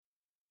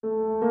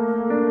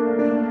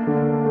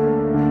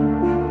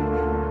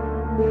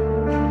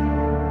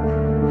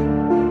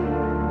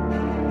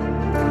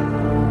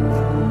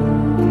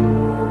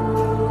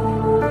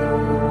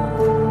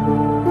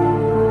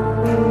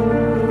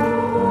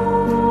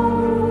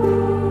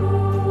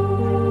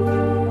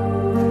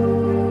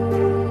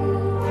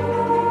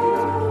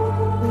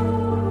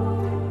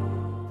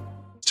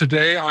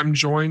Today I'm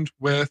joined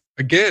with,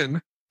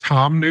 again,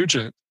 Tom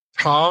Nugent.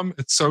 Tom,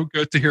 it's so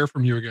good to hear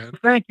from you again.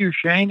 Thank you,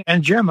 Shane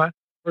and Gemma,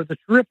 for the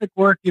terrific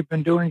work you've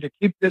been doing to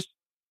keep this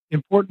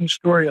important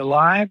story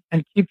alive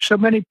and keep so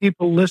many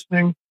people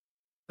listening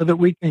so that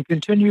we can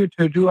continue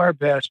to do our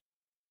best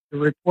to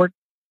report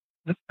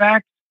the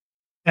facts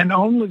and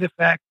only the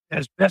facts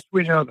as best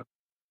we know them.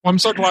 Well, I'm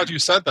so glad you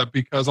said that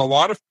because a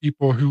lot of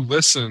people who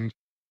listened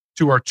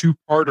to our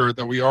two-parter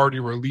that we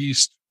already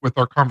released with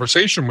our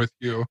conversation with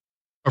you,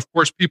 of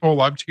course, people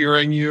loved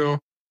hearing you.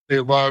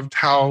 They loved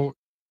how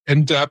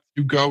in-depth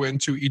you go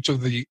into each of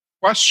the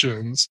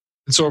questions.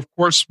 And so, of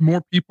course,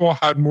 more people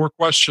had more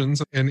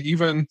questions, and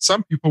even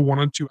some people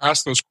wanted to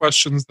ask those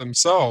questions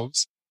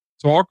themselves.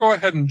 So I'll go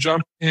ahead and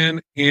jump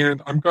in,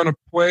 and I'm going to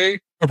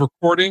play a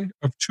recording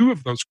of two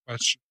of those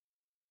questions.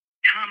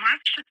 Tom, I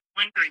was just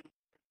wondering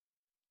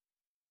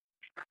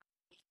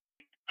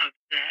of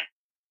the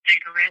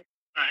cigarette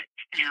butt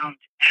found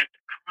at the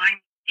crime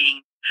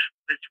scene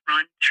was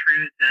run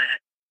through the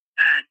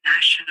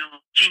National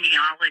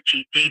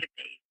Genealogy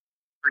Database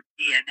for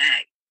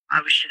DNA. I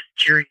was just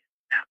curious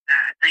about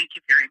that. Thank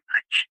you very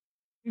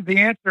much. The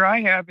answer I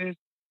have is,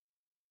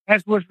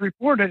 as was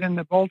reported in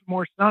the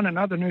Baltimore Sun and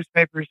other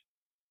newspapers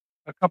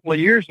a couple of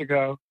years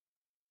ago,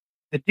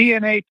 the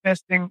DNA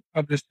testing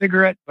of the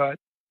cigarette butt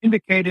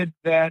indicated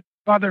that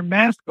Father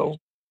Maskell,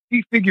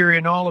 key figure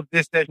in all of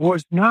this, that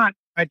was not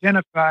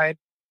identified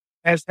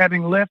as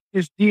having left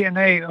his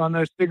DNA on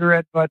those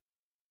cigarette butts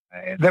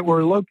that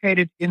were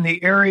located in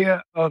the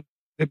area of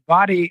the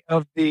body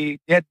of the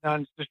dead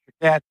nun, Sister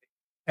Cathy.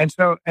 And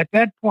so at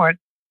that point,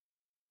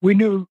 we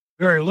knew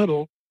very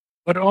little,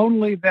 but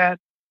only that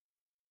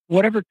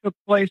whatever took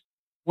place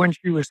when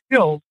she was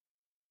killed,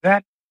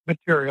 that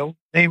material,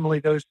 namely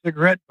those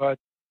cigarette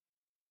butts,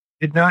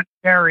 did not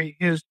carry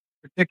his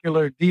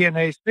particular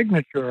DNA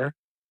signature.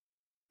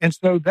 And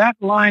so that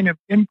line of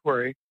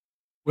inquiry,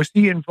 was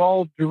he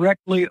involved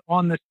directly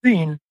on the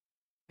scene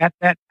at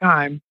that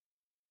time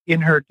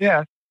in her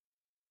death,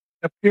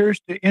 appears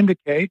to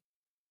indicate,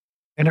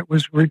 and it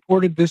was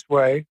reported this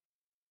way,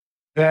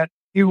 that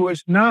he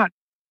was not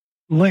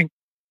linked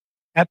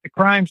at the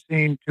crime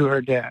scene to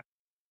her death.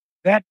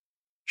 That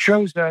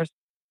shows us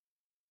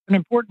an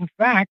important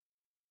fact,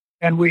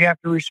 and we have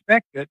to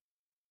respect it.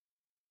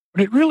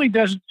 But it really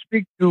doesn't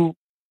speak to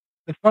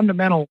the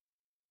fundamental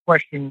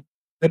question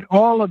that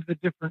all of the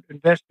different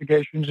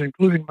investigations,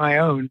 including my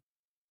own,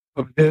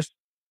 of this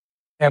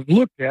have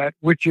looked at,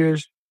 which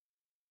is,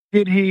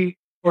 did he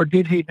or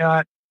did he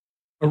not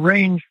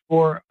arrange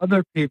for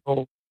other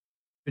people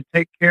to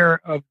take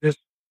care of this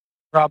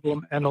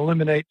problem and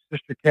eliminate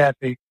Sister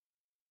Cathy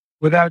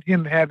without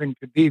him having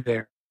to be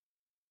there?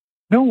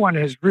 No one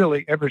has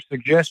really ever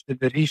suggested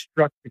that he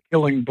struck the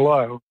killing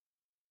blow.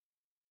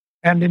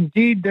 And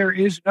indeed, there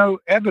is no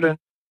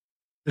evidence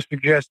to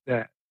suggest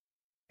that.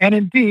 And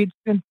indeed,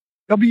 since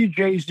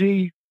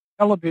WJZ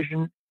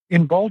television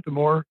in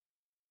Baltimore,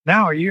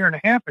 now a year and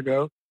a half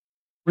ago,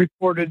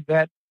 reported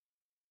that,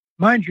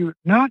 mind you,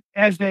 not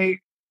as a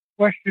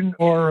question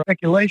or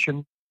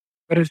speculation,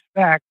 but as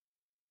fact,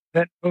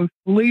 that both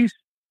police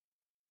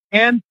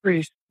and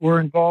priests were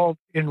involved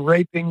in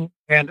raping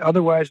and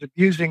otherwise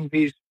abusing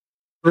these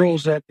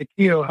girls at the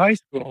Keogh High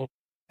School.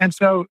 And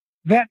so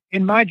that,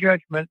 in my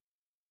judgment,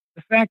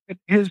 the fact that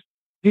his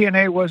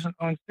DNA wasn't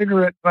on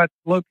cigarette butts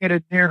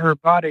located near her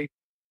body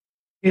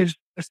is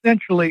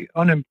essentially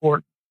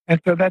unimportant. And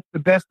so that's the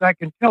best I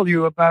can tell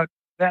you about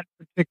that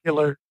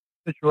particular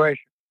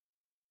situation.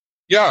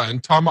 Yeah,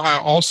 and Tom, I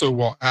also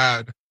will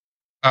add,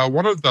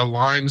 one of the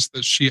lines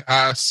that she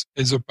asks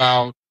is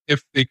about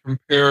if they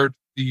compared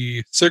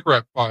the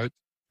cigarette butt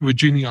to a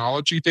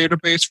genealogy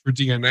database for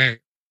DNA.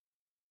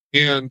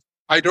 And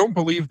I don't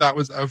believe that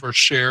was ever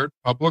shared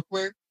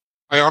publicly.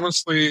 I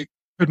honestly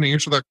couldn't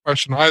answer that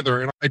question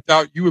either, and I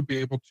doubt you would be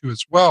able to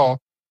as well.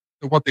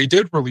 That what they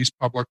did release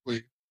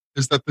publicly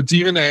is that the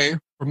DNA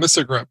from the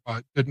cigarette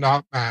butt did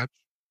not match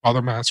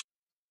Father Maskell,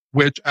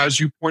 which, as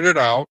you pointed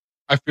out,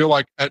 I feel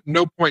like at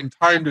no point in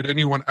time did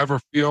anyone ever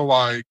feel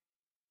like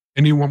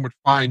anyone would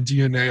find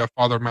DNA of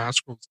Father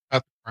Maskell's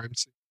at the crime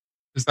scene.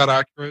 Is that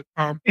accurate,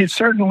 Tom? It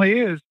certainly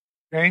is,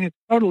 Jane. It's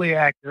totally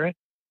accurate.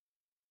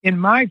 In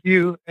my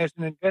view, as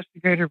an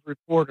investigative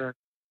reporter,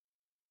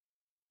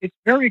 it's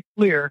very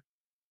clear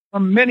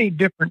from many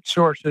different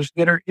sources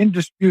that are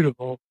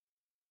indisputable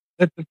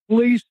that the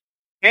police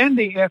and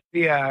the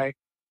FBI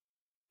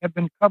have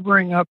been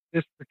covering up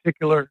this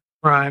particular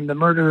crime, the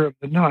murder of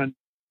the nun,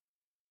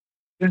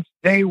 since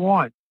day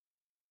one.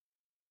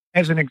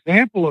 As an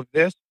example of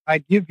this, I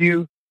give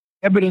you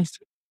evidence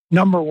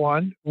number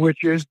one,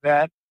 which is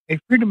that a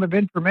Freedom of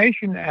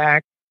Information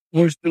Act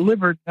was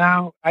delivered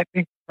now, I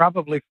think,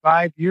 probably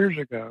 5 years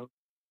ago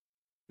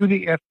to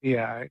the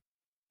FBI.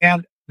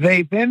 And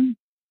they then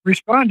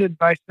responded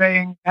by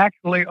saying,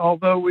 actually,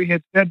 although we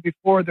had said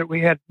before that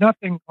we had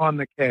nothing on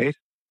the case,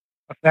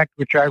 a fact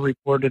which I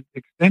reported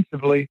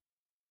extensively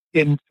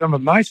in some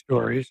of my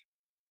stories,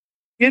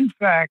 in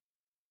fact,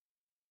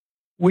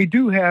 we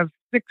do have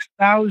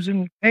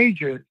 6,000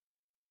 pages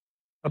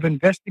of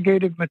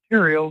investigative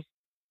materials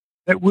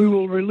that we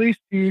will release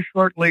to you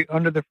shortly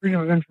under the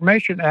Freedom of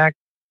Information Act.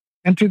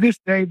 And to this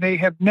day, they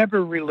have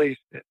never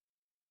released it.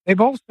 They've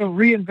also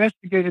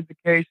reinvestigated the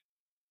case,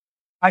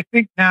 I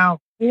think now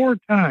 4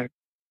 times,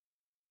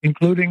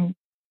 including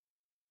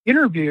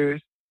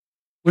interviews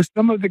with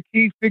some of the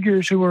key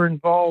figures who were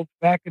involved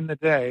back in the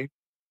day.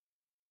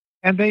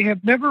 And they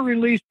have never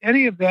released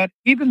any of that,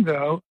 even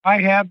though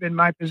I have in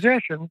my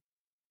possession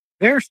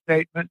their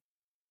statement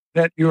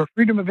that your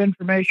Freedom of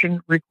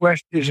Information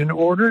request is in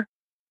order.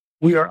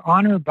 We are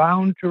honor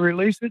bound to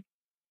release it.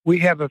 We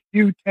have a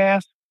few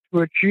tasks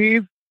to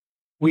achieve.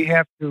 We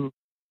have to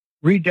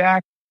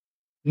redact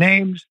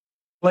names,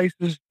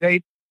 places,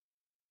 dates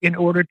in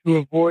order to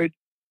avoid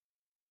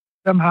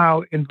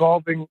somehow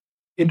involving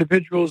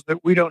individuals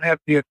that we don't have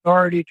the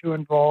authority to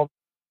involve.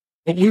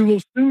 But we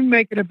will soon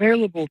make it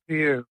available to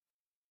you.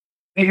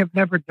 They have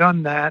never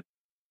done that.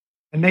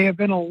 And they have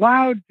been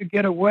allowed to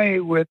get away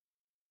with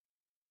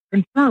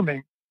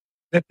confirming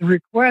that the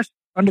request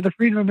under the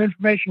Freedom of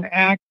Information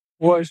Act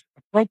was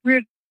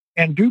appropriate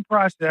and due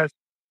process,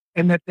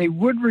 and that they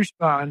would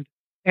respond,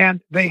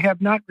 and they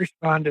have not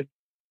responded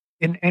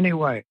in any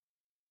way.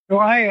 So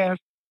I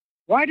asked,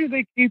 why do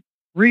they keep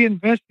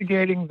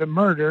reinvestigating the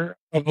murder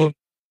of a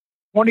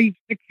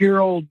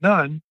 26-year-old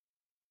nun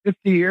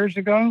 50 years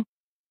ago?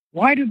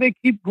 Why do they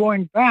keep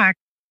going back?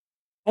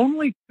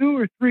 Only 2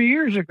 or 3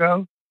 years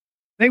ago,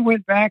 they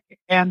went back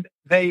and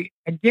they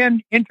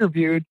again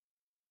interviewed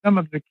some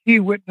of the key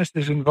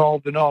witnesses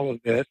involved in all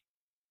of this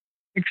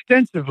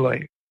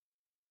extensively.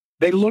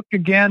 They looked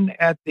again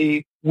at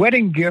the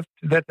wedding gift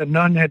that the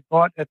nun had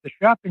bought at the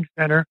shopping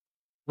center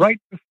right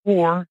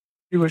before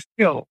she was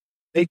killed.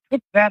 They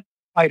took that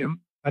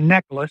item, a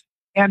necklace,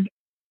 and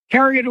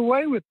carried it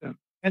away with them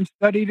and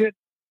studied it,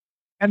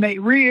 and they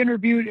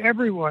re-interviewed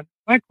everyone.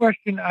 My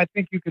question, I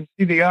think you can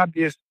see the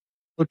obvious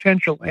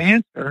potential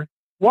answer.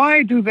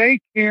 Why do they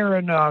care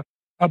enough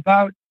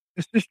about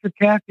the Sister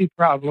Cathy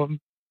problem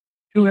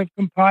to have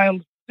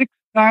compiled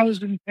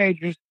 6,000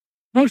 pages,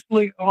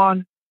 mostly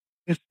on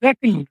the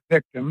second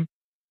victim,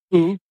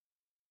 who,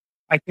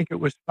 I think it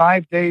was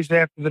 5 days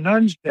after the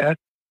nun's death,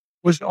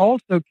 was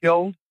also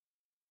killed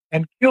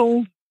and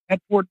killed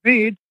at Fort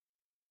Meade,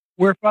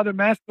 where Father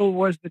Maskell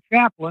was the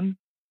chaplain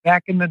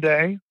back in the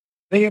day.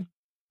 They have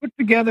put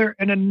together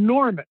an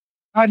enormous,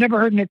 I never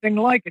heard anything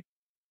like it,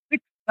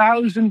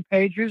 6,000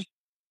 pages,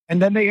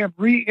 and then they have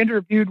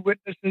re-interviewed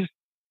witnesses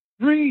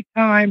 3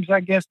 times, I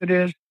guess it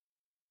is,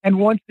 and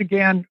once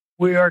again,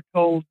 we are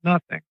told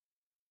nothing.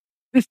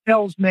 This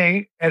tells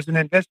me, as an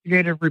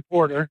investigative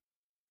reporter,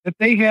 that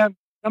they have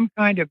some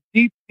kind of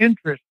deep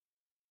interest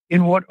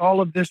in what all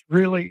of this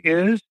really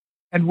is.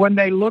 And when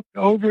they looked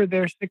over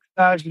their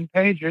 6,000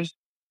 pages,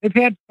 they've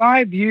had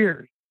 5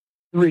 years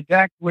to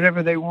redact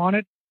whatever they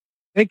wanted.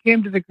 They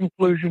came to the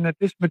conclusion that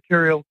this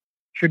material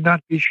should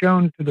not be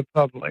shown to the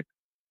public.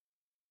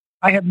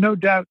 I have no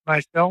doubt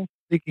myself,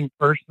 speaking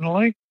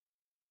personally,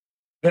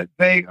 that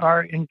they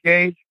are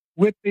engaged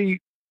with the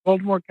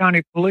Baltimore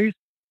County Police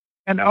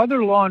and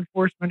other law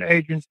enforcement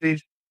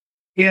agencies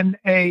in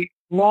a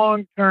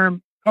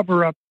long-term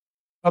cover-up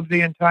of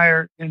the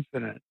entire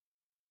incident.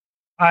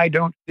 I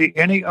don't see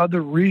any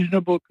other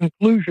reasonable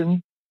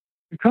conclusion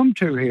to come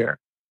to here.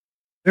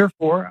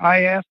 Therefore,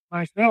 I ask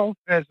myself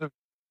as a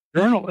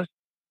journalist,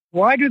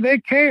 why do they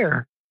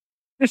care?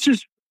 This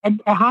is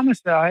a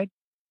homicide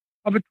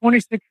of a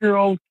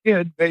 26-year-old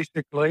kid,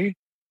 basically,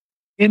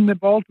 in the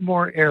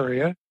Baltimore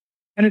area,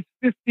 and it's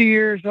 50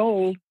 years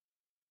old.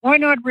 Why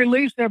not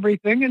release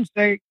everything and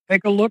say,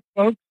 take a look,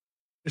 folks,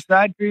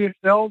 decide for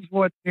yourselves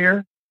what's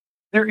here?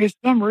 There is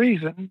some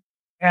reason,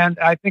 and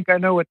I think I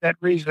know what that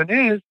reason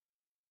is,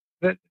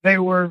 that they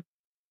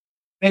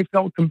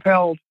felt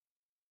compelled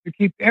to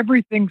keep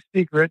everything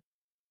secret,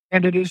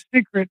 and it is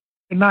secret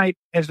tonight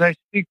as I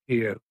speak to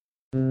you.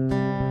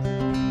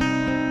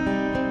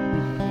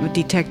 A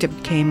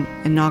detective came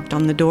and knocked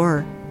on the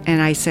door,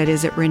 and I said,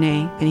 "Is it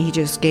Renee?" And he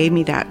just gave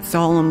me that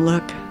solemn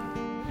look.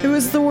 It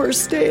was the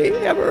worst day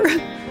ever.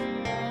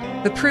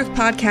 The Proof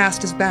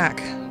podcast is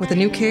back with a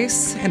new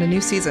case and a new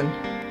season.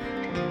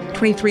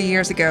 23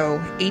 years ago,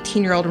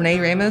 18-year-old Renee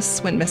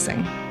Ramos went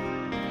missing.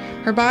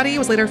 Her body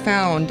was later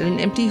found in an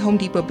empty Home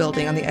Depot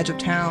building on the edge of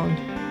town.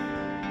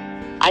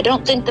 I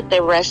don't think that they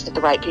arrested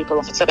the right people.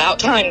 It's about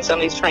time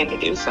somebody's trying to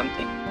do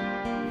something.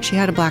 She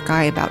had a black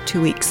eye about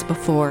 2 weeks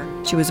before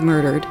she was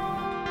murdered.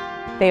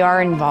 They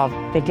are involved.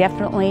 They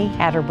definitely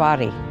had her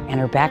body and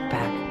her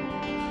backpack.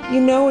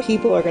 You know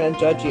people are going to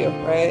judge you,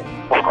 right?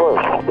 Of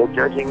course. They're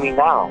judging me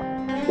now.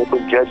 They've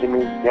been judging me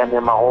damn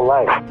near my whole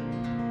life.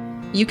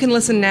 You can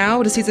listen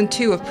now to Season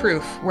 2 of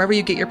Proof, wherever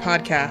you get your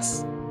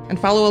podcasts, and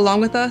follow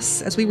along with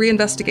us as we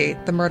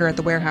reinvestigate the murder at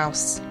the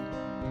warehouse.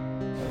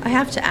 I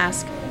have to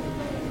ask,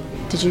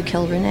 did you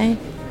kill Renee?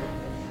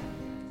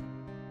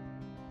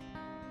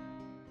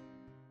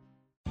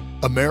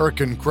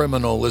 American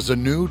Criminal is a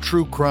new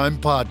true crime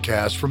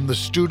podcast from the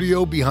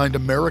studio behind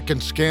American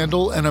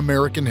Scandal and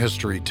American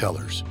History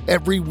Tellers.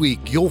 Every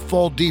week, you'll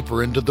fall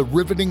deeper into the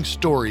riveting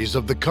stories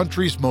of the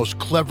country's most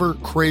clever,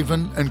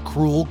 craven, and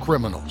cruel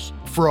criminals.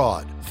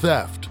 fraud,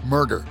 theft,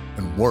 murder,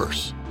 and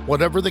worse.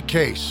 Whatever the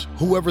case,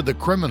 whoever the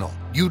criminal,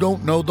 you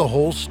don't know the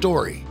whole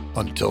story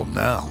until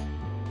now.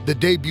 The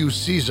debut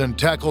season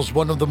tackles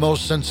one of the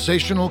most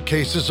sensational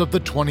cases of the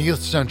 20th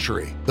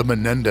century, the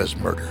Menendez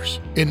murders.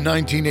 In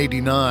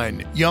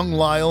 1989, young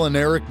Lyle and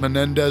Eric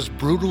Menendez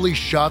brutally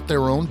shot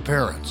their own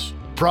parents.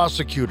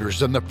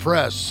 Prosecutors and the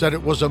press said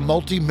it was a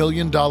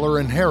multi-million-dollar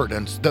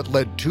inheritance that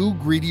led two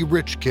greedy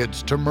rich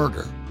kids to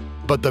murder.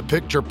 But the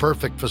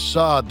picture-perfect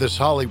facade this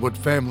Hollywood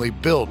family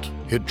built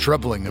hid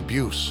troubling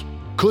abuse.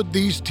 Could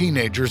these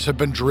teenagers have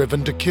been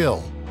driven to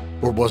kill?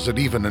 Or was it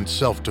even in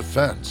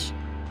self-defense?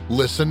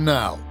 Listen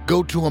now.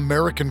 Go to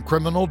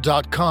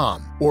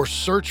AmericanCriminal.com or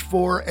search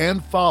for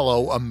and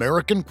follow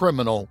American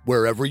Criminal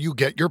wherever you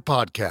get your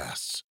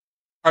podcasts.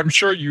 I'm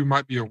sure you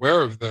might be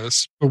aware of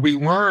this, but we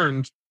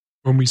learned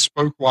when we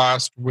spoke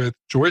last with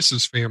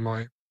Joyce's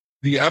family,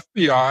 the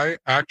FBI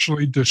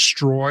actually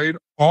destroyed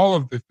all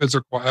of the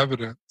physical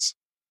evidence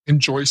in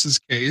Joyce's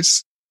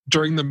case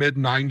during the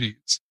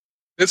mid-90s.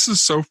 This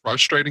is so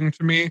frustrating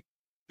to me,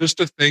 just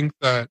to think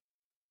that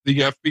the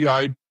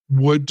FBI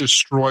would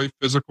destroy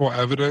physical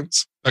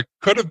evidence that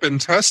could have been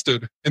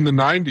tested in the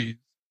 90s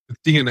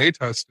with DNA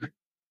testing.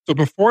 So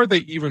before they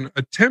even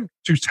attempt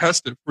to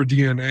test it for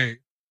DNA,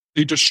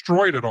 they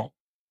destroyed it all.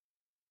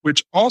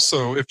 Which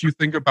also, if you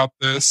think about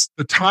this,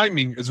 the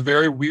timing is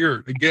very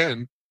weird,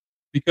 again,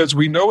 because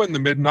we know in the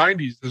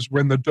mid-90s is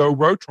when the Doe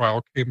Roe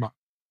trial came up.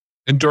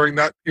 And during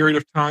that period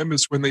of time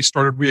is when they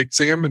started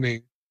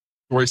re-examining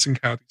Joyce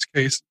and Cathy's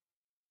cases.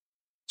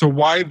 So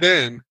why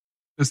then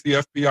does the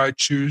FBI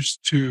choose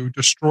to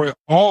destroy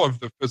all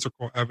of the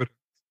physical evidence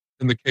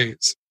in the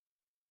case?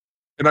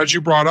 And as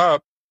you brought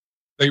up,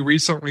 they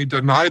recently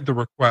denied the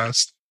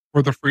request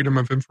for the Freedom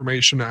of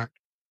Information Act.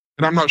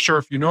 And I'm not sure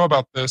if you know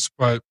about this,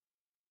 but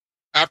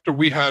after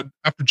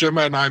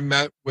Gemma and I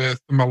met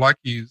with the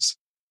Maleckis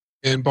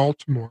in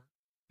Baltimore,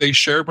 they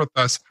shared with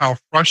us how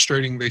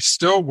frustrating they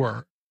still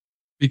were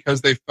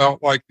because they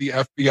felt like the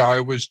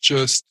FBI was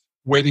just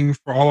waiting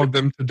for all of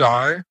them to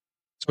die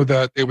so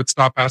that they would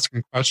stop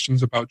asking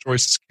questions about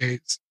Joyce's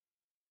case.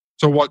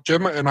 So what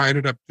Gemma and I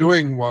ended up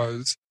doing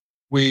was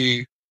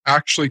we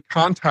actually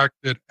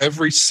contacted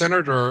every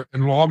senator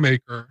and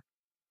lawmaker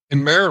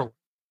in Maryland.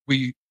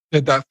 We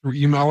did that through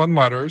email and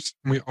letters,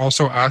 and we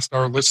also asked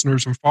our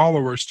listeners and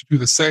followers to do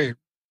the same.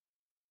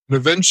 And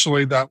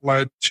eventually that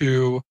led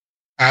to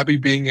Abby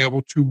being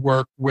able to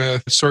work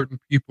with certain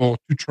people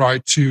to try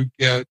to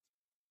get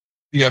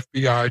the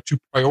FBI to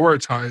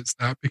prioritize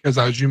that, because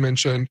as you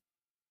mentioned,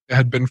 it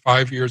had been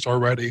 5 years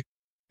already,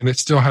 and it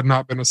still had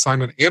not been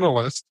assigned an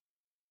analyst.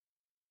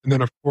 And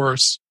then, of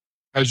course,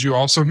 as you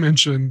also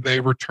mentioned, they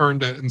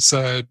returned it and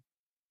said,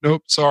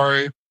 nope,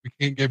 sorry, we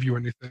can't give you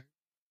anything.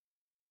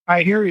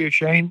 I hear you,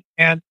 Shane.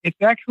 And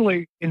it's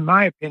actually, in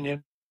my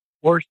opinion,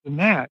 worse than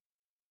that.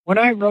 When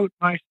I wrote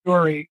my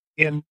story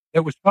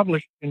that was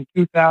published in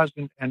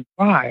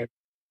 2005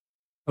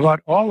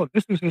 about all of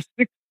this, was a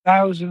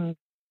 6,000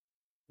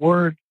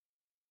 word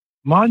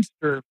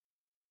monster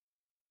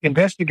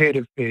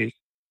investigative piece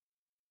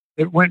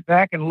that went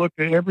back and looked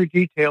at every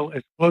detail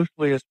as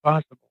closely as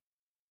possible.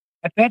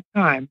 At that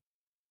time,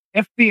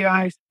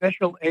 FBI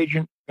Special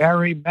Agent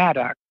Barry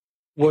Maddox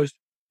was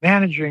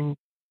managing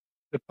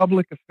the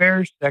public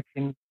affairs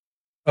section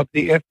of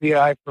the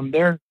FBI from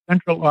their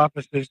central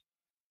offices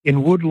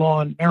in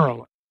Woodlawn,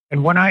 Maryland.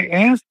 And when I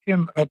asked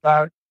him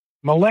about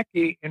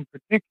Malecki in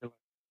particular,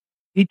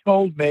 he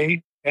told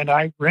me, and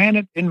I ran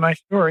it in my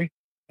story,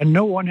 and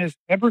no one has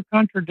ever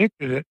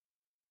contradicted it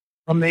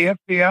from the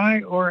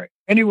FBI or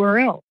anywhere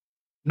else.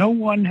 No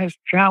one has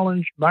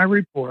challenged my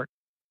report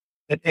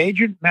that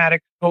Agent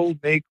Maddox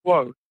told me,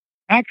 quote,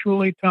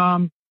 actually,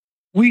 Tom,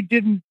 we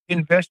didn't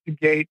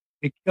investigate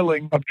the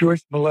killing of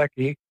Joyce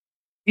Malecki,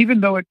 even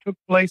though it took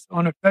place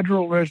on a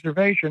federal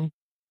reservation,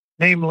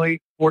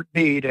 namely Fort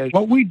Meade. As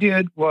what we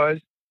did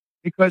was,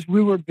 because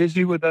we were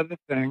busy with other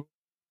things,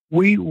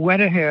 we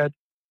went ahead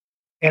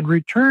and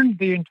returned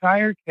the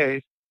entire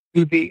case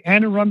to the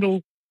Anne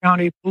Arundel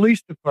County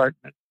Police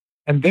Department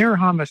and their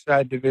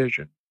homicide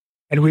division.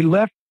 And we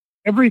left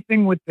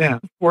everything with them.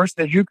 Of course,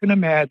 as you can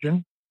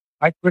imagine,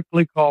 I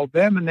quickly called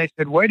them and they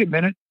said, wait a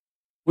minute,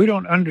 we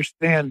don't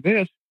understand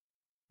this.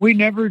 We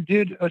never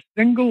did a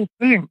single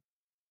thing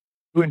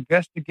to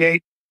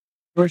investigate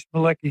Joyce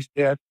Malecki's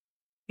death,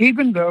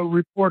 even though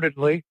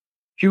reportedly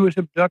she was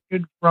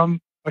abducted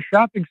from a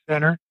shopping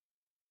center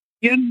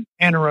in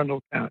Anne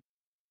Arundel County.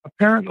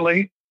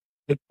 Apparently,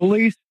 the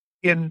police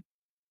in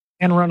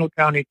Anne Arundel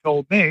County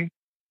told me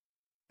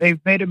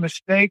they've made a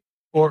mistake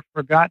or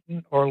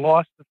forgotten or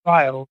lost the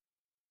file,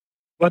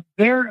 but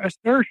their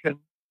assertion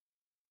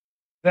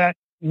that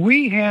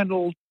we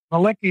handled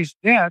Malecki's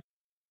death,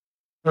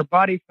 her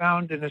body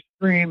found in a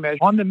stream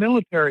on the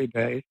military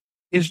base,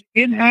 is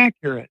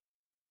inaccurate.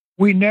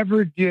 We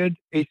never did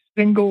a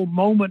single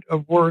moment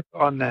of work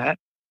on that.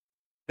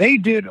 They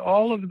did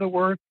all of the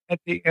work at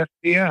the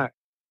FBI.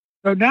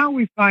 So now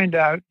we find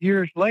out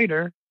years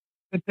later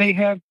that they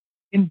have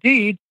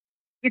indeed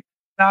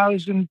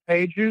 6,000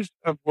 pages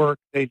of work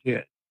they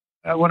did.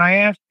 when I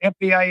asked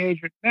FBI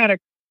agent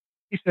Maddox,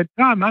 he said,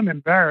 Tom, I'm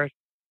embarrassed.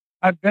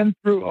 I've been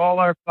through all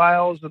our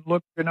files and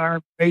looked in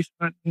our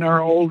basement and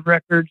our old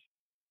records.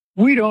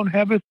 We don't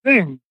have a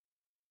thing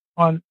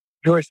on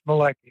Joyce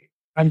Malecki.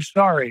 I'm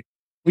sorry.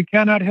 We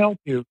cannot help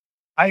you.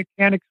 I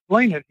can't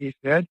explain it, he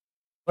said,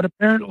 but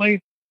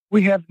apparently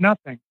we have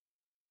nothing.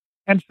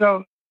 And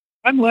so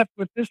I'm left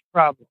with this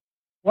problem.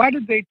 Why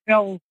did they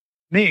tell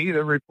me,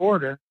 the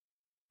reporter,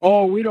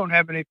 oh, we don't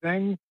have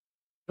anything.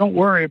 Don't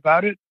worry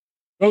about it.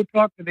 Go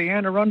talk to the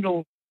Anne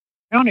Arundel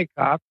County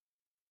cops.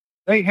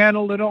 They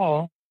handled it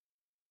all.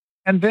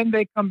 And then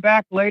they come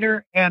back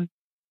later and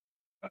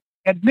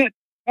admit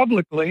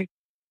publicly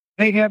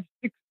they have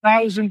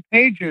 6,000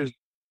 pages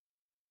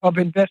of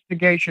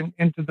investigation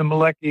into the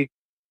Malecki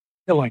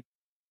killing.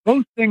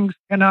 Both things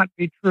cannot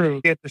be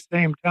true at the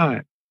same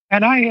time.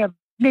 And I have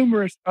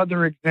numerous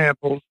other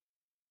examples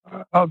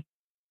of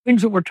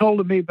things that were told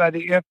to me by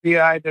the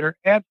FBI that are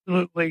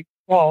absolutely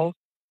false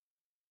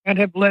and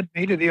have led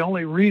me to the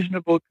only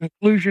reasonable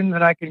conclusion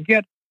that I can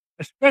get,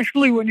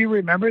 especially when you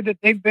remember that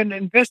they've been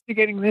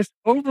investigating this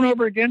over and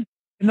over again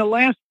in the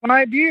last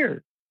 5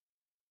 years.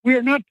 We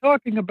are not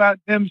talking about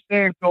them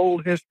saying it's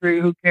old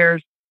history, who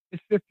cares,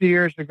 it's 50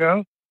 years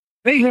ago.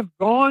 They have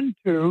gone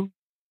to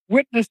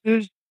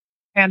witnesses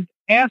and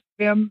asked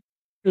them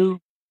to,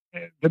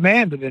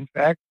 demanded, in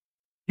fact,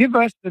 give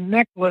us the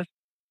necklace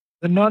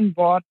the nun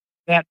bought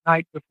that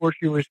night before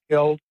she was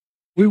killed.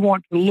 We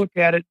want to look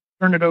at it,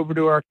 turn it over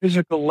to our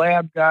physical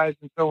lab guys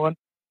and so on.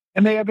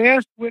 And they have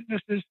asked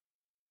witnesses,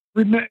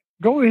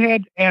 go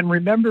ahead and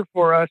remember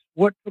for us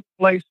what took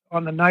place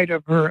on the night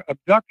of her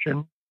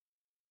abduction.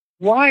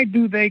 Why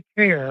do they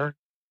care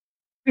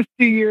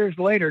 50 years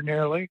later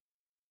nearly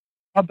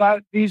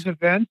about these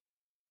events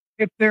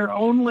if they're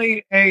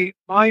only a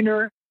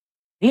minor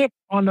blip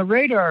on the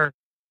radar?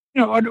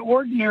 You know,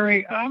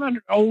 I'm an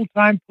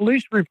old-time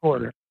police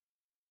reporter.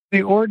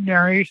 The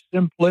ordinary,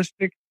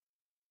 simplistic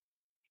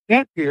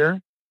step here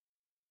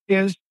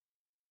is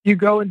you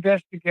go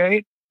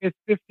investigate. It's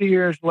 50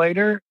 years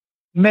later.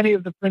 Many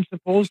of the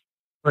principals,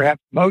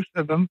 perhaps most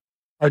of them,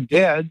 are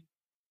dead.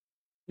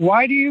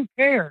 Why do you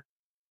care?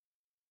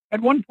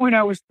 At one point,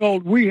 I was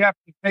told we have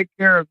to take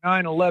care of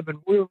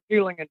 9/11. We're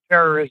dealing in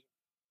terrorism.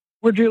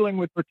 We're dealing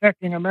with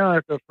protecting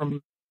America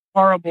from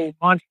horrible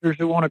monsters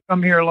who want to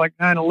come here like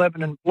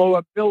 9/11 and blow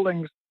up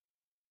buildings.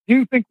 Do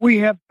you think we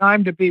have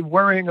time to be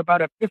worrying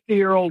about a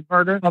 50-year-old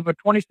murder of a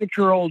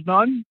 26-year-old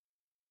nun?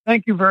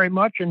 Thank you very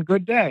much and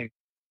good day.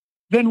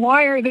 Then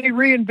why are they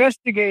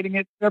reinvestigating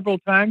it several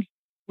times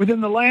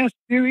within the last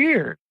few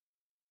years?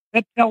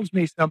 That tells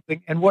me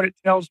something. And what it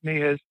tells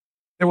me is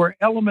there were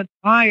elements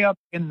high up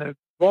in the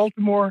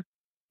Baltimore,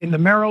 in the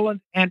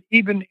Maryland, and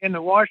even in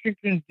the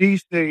Washington,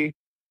 D.C.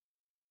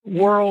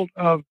 world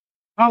of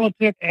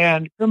politics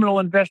and criminal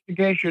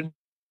investigation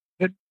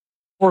that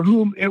for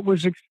whom it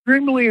was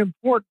extremely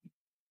important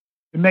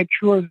to make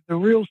sure that the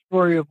real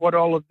story of what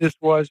all of this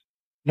was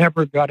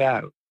never got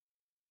out.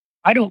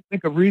 I don't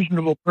think a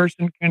reasonable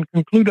person can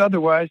conclude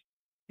otherwise,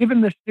 given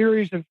the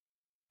series of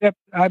steps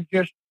I've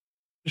just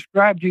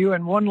described to you.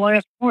 And one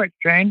last point,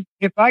 Jane,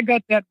 if I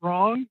got that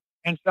wrong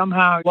and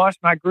somehow lost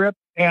my grip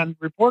and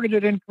reported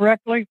it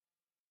incorrectly,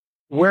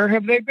 where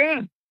have they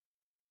been?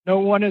 No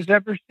one has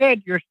ever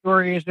said your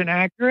story is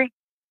inaccurate.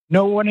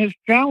 No one has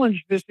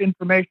challenged this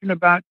information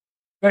about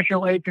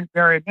Special Agent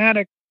Barry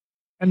Maddox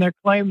and their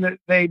claim that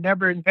they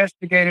never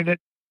investigated it,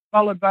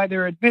 followed by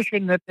their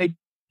admission that they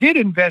did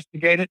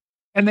investigate it,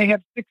 and they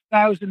have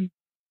 6,000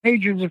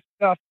 pages of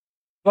stuff,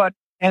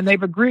 and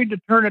they've agreed to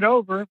turn it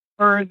over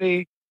per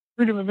the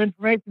Freedom of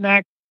Information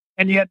Act,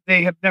 and yet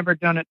they have never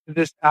done it to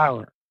this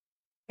hour.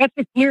 That's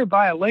a clear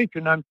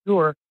violation, I'm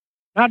sure,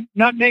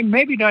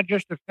 maybe not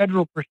just of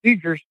federal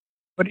procedures,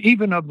 but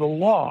even of the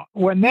law.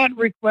 When that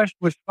request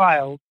was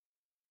filed,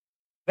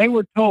 they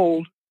were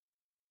told,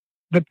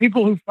 the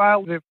people who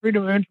filed the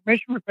Freedom of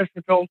Information request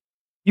were told,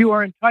 you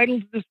are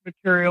entitled to this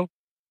material.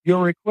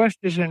 Your request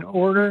is in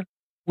order.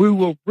 We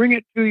will bring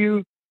it to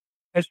you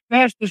as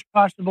fast as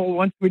possible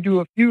once we do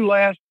a few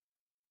last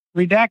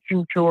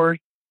redaction chores,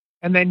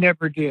 and they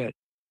never did.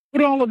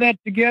 Put all of that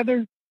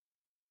together.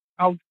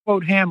 I'll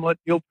quote Hamlet.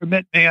 You'll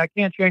permit me. I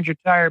can't change a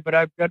tire, but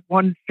I've got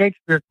one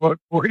Shakespeare quote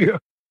for you,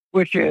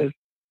 which is,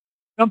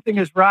 something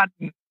is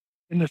rotten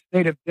in the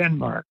state of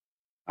Denmark.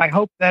 I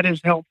hope that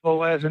is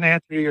helpful as an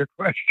answer to your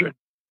question.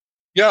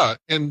 Yeah.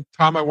 And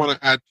Tom, I want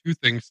to add two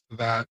things to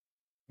that.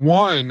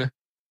 One,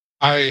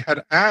 I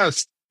had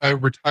asked a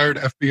retired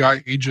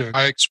FBI agent,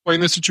 I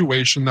explained the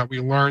situation that we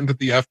learned that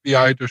the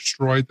FBI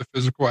destroyed the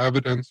physical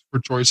evidence for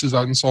Joyce's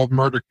unsolved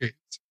murder case.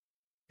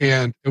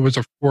 And it was,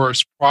 of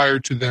course, prior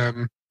to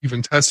them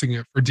even testing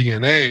it for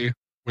DNA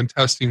when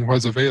testing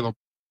was available.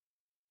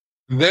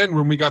 Then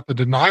when we got the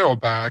denial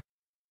back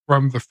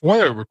from the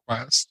FOIA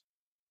request,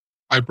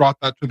 I brought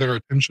that to their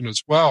attention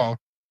as well.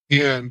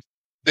 And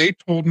they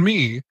told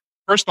me,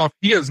 first off,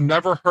 he has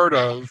never heard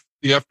of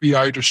the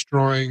FBI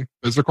destroying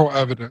physical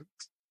evidence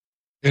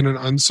in an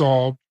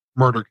unsolved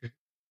murder case,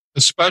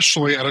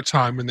 especially at a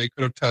time when they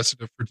could have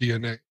tested it for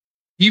DNA.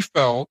 He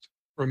felt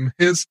from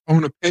his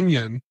own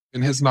opinion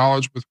and his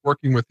knowledge with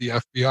working with the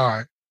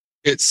FBI,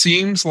 it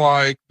seems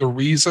like the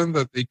reason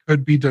that they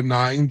could be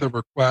denying the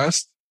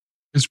request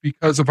is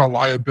because of a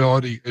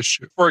liability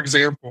issue. For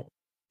example,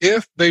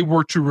 if they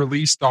were to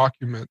release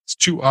documents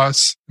to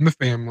us and the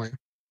family,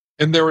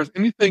 and there was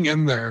anything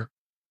in there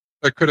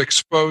that could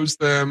expose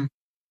them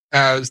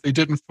as they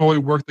didn't fully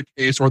work the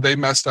case, or they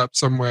messed up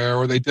somewhere,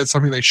 or they did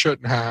something they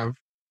shouldn't have,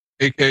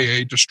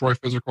 aka destroy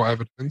physical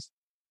evidence,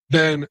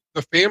 then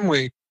the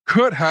family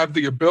could have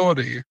the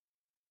ability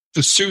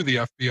to sue the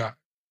FBI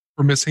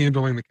for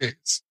mishandling the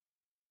case.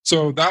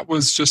 So that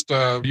was just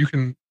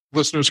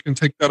listeners can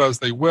take that as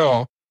they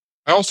will.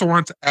 I also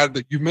wanted to add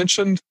that you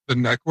mentioned the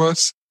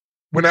necklace.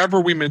 Whenever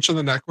we mention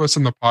the necklace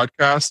in the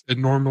podcast,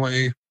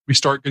 we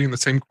start getting the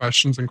same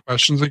questions and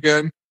questions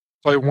again.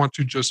 So I want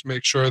to just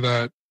make sure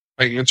that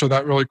I answer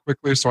that really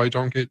quickly so I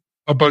don't get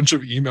a bunch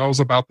of emails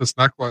about this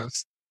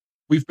necklace.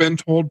 We've been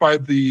told by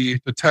the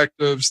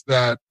detectives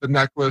that the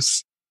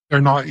necklace,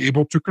 they're not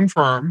able to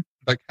confirm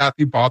that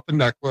Cathy bought the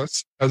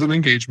necklace as an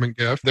engagement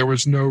gift. There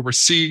was no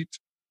receipt.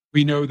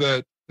 We know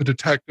that the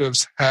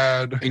detectives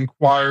had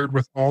inquired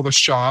with all the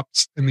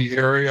shops in the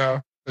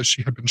area that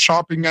she had been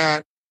shopping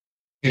at,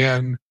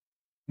 and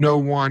no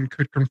one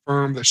could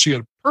confirm that she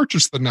had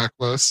purchased the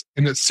necklace.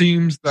 And it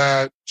seems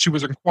that she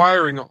was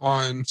inquiring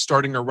on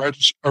starting a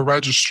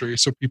registry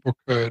so people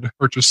could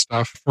purchase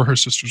stuff for her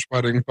sister's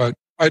wedding. But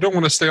I don't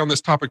want to stay on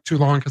this topic too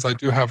long because I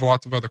do have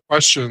lots of other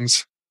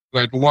questions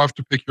that I'd love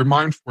to pick your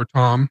mind for,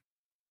 Tom.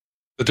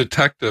 The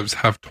detectives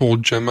have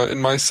told Gemma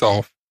and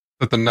myself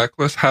that the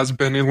necklace has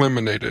been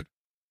eliminated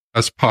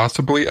as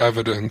possibly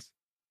evidence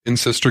in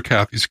Sister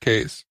Cathy's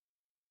case.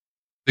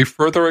 They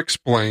further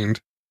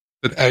explained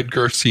that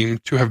Edgar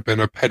seemed to have been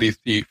a petty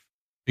thief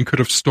and could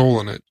have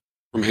stolen it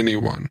from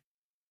anyone.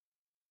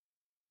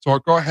 So I'll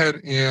go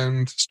ahead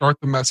and start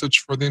the message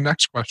for the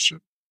next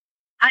question.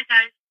 Hi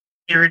guys,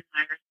 Erin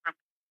Myers from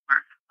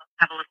Baltimore. I'll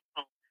have a little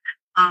poll.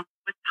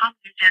 With Tom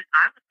Nugent,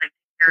 I would like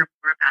to hear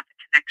more about the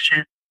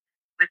connection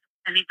with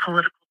any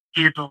political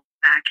scandal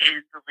back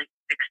in the late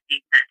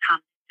 60s that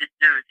Tom Nugent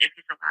knows, if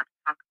he's allowed to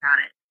talk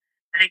about it.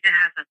 I think it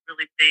has a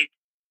really big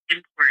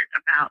import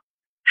about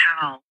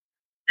how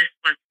this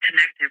was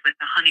connected with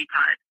the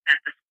honeypot at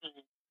the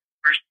school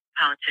versus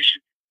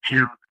politicians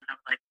in town. And I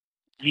would like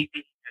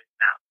anything he knows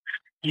about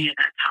any of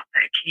that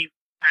topic. He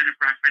kind of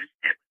referenced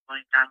it with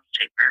William Donald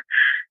Shaper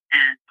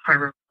and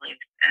Harbor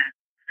Police and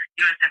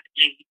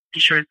USFG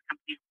insurance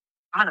company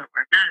father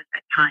were, not at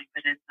that time,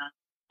 but in the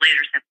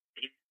later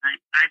 70s.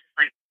 I just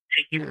like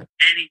to hear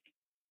anything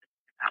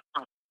about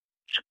politics.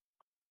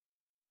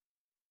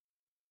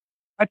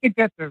 I think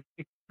that's an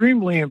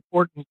extremely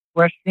important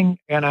question,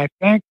 and I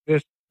thank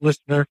this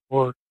listener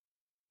for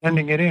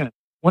sending it in.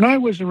 When I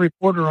was a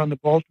reporter on the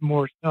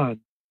Baltimore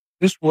Sun,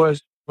 this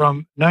was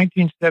from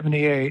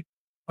 1978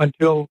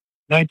 until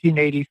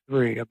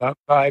 1983, about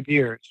 5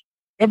 years.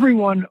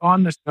 Everyone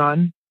on the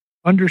Sun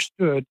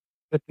understood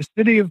that the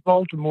city of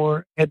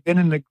Baltimore had been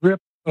in the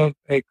grip of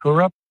a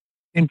corrupt,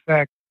 in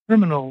fact,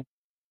 criminal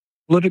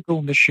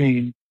political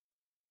machine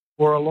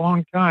for a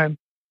long time,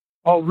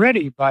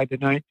 already by the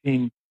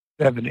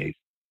 1970s.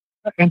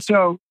 And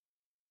so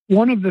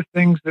one of the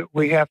things that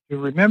we have to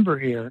remember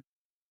here,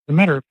 as a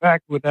matter of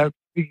fact, without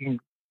speaking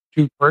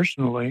too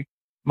personally,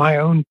 my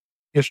own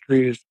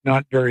history is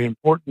not very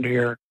important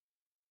here,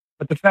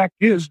 but the fact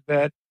is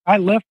that I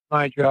left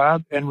my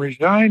job and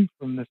resigned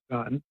from the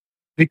Sun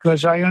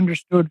because I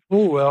understood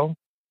full well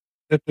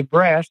that the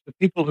brass, the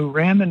people who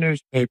ran the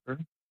newspaper,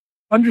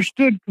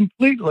 understood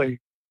completely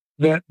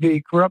that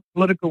the corrupt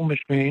political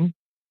machine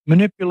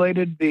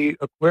manipulated the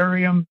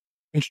aquarium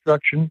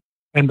construction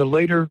and the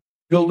later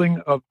building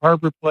of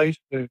Harbor Place,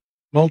 the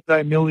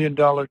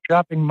multi-million-dollar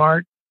shopping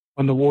mart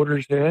on the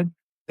water's edge.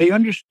 They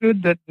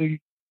understood that the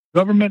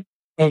government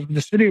of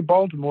the city of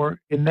Baltimore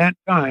in that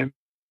time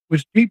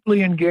was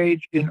deeply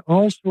engaged in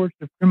all sorts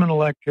of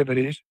criminal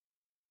activities,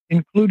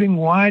 including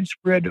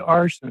widespread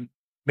arson.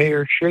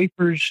 Mayor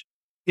Schaefer's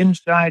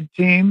inside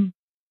team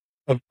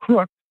of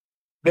crooks,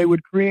 they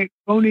would create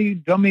phony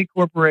dummy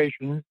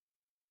corporations.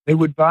 They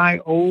would buy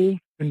old,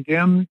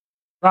 condemned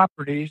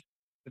properties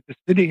that the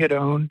city had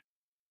owned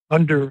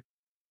under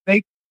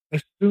fake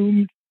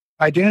assumed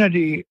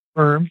identity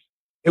firms.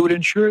 They would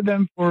insure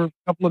them for a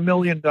couple of $1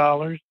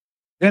 million.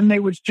 Then they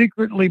would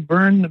secretly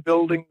burn the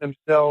building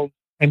themselves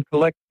and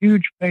collect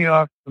huge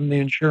payoffs from the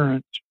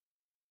insurance.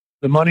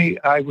 The money,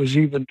 I was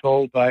even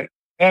told by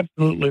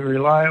absolutely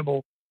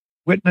reliable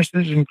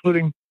witnesses,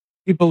 including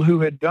people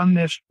who had done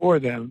this for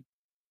them,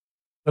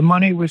 the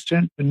money was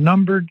sent to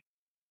numbered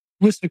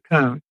Swiss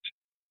accounts,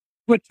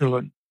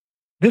 Switzerland.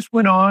 This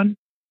went on,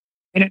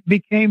 and it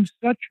became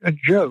such a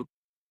joke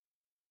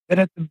that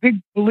at the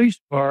big police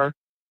bar,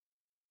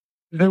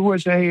 there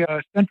was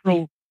a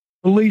central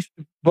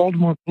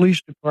Baltimore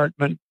Police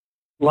Department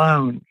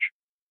lounge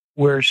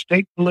where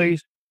state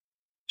police,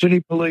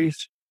 city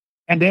police,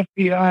 and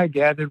FBI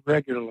gathered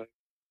regularly.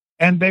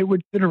 And they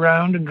would sit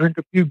around and drink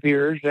a few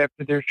beers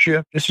after their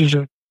shift. This is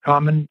a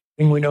common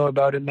thing we know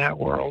about in that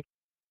world.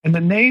 And the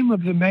name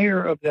of the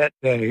mayor of that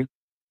day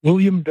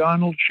William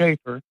Donald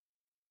Schaefer,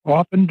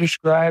 often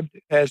described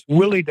as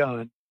Willie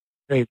Don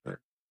Schaefer.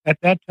 At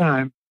that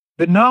time,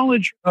 the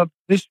knowledge of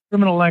this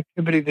criminal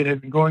activity that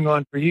had been going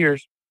on for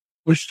years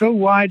was so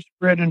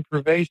widespread and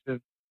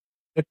pervasive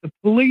that the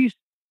police,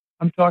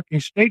 I'm talking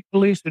state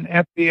police and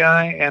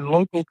FBI and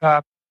local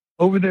cops,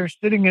 over there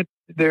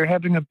they're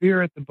having a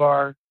beer at the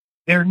bar,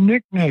 their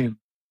nickname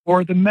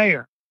for the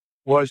mayor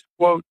was,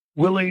 quote,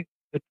 Willie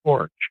the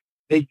Torch.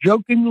 They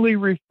jokingly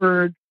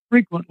referred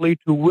frequently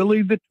to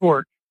Willie the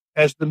Torch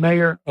as the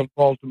mayor of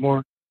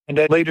Baltimore and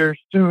later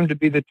soon to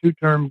be the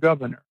two-term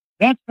governor.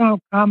 That's how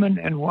common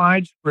and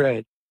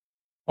widespread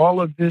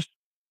all of this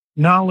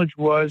knowledge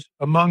was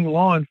among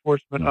law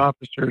enforcement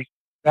officers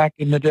back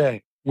in the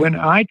day. When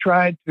I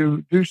tried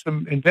to do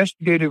some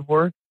investigative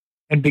work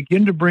and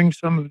begin to bring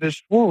some of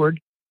this forward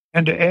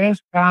and to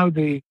ask how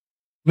the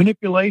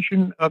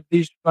manipulation of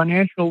these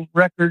financial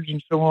records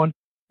and so on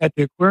at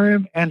the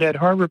aquarium and at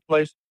Harbor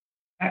Place,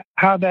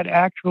 how that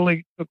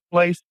actually took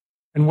place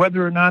and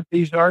whether or not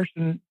these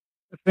arson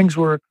things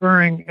were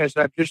occurring as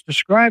I've just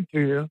described to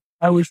you,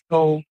 I was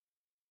told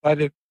by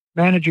the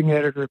managing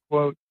editor,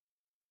 quote,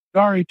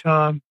 sorry,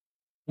 Tom,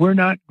 we're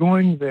not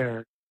going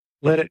there.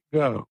 Let it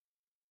go.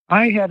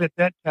 I had at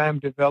that time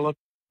developed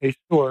a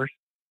source,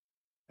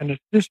 an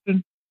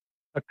assistant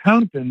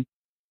accountant,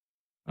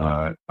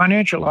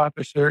 financial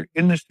officer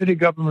in the city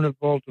government of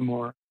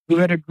Baltimore who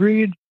had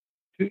agreed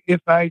to,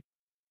 if I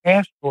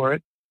asked for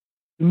it,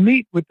 to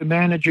meet with the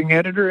managing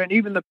editor and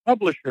even the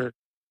publisher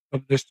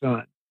of the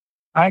Sun.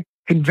 I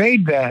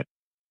conveyed that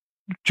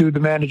to the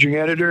managing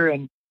editor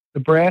and the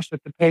brass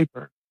at the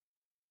paper.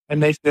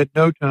 And they said,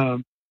 no,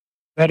 Tom,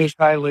 that is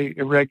highly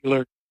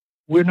irregular.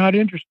 We're not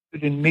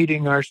interested in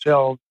meeting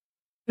ourselves.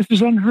 This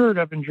is unheard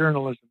of in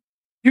journalism.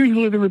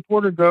 Usually the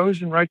reporter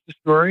goes and writes the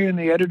story and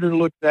the editor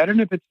looks at it,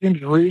 and if it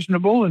seems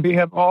reasonable and we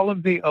have all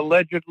of the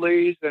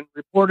allegedlys and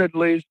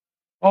reportedlys,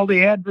 all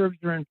the adverbs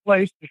are in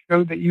place to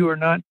show that you are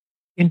not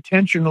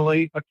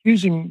intentionally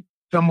accusing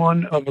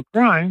someone of a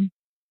crime,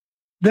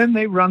 then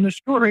they run the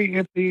story.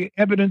 If the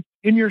evidence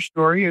in your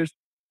story is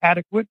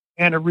adequate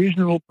and a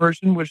reasonable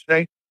person would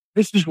say,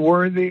 this is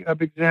worthy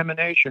of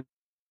examination.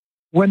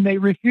 When they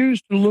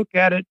refused to look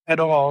at it at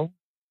all,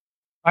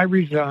 I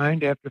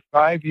resigned after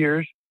 5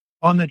 years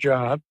on the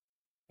job,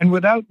 and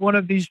without one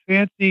of these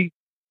fancy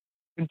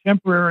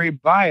contemporary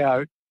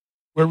buyouts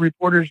where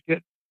reporters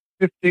get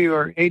 $50,000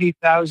 or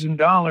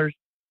 $80,000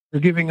 for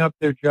giving up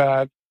their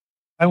jobs,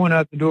 I went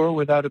out the door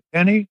without a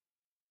penny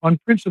on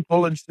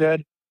principle and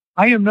said,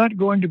 I am not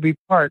going to be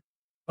part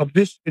of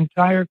this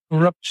entire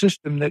corrupt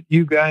system that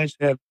you guys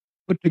have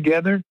put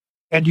together,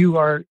 and you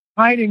are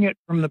hiding it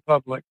from the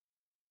public.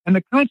 And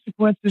the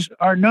consequences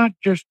are not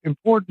just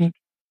important,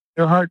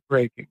 they're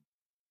heartbreaking.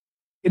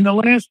 In the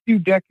last few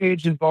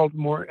decades in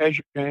Baltimore, as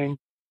you're saying,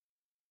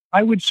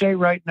 I would say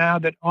right now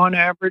that on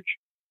average,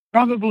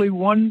 probably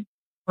one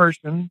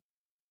person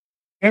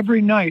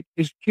every night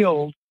is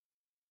killed,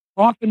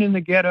 often in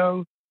the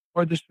ghetto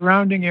or the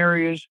surrounding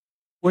areas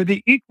where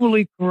the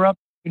equally corrupt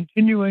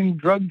continuing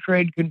drug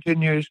trade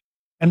continues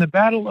and the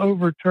battle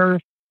over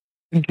turf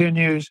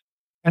continues.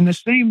 And the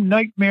same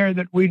nightmare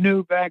that we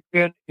knew back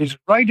then is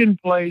right in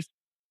place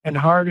and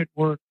hard at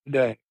work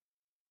today.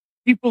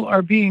 People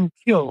are being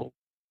killed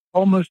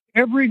almost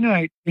every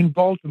night in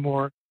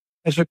Baltimore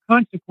as a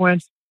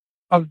consequence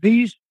of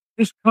this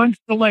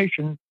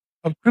constellation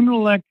of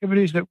criminal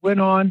activities that went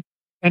on,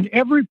 and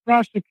every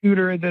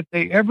prosecutor that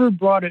they ever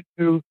brought it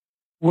to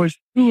was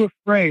too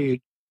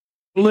afraid,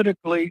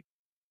 politically,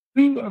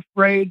 too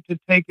afraid to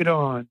take it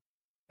on.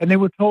 And they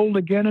were told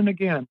again and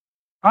again.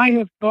 I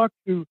have talked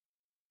to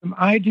some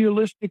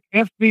idealistic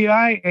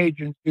FBI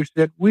agents who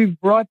said, we've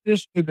brought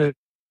this to the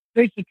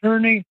state's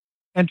attorney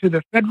and to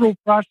the federal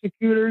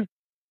prosecutor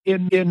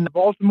in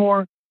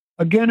Baltimore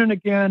again and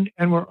again,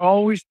 and we're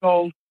always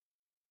told,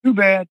 too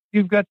bad,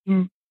 you've got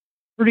some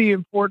pretty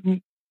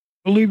important,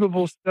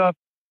 believable stuff,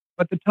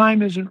 but the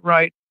time isn't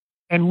right,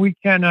 and we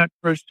cannot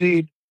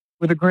proceed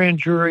with a grand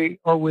jury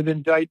or with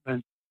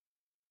indictments.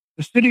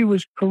 The city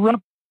was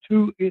corrupt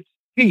to its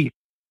teeth.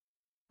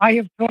 I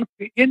have talked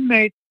to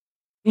inmates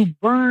who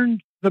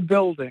burned the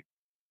building.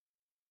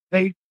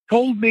 They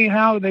told me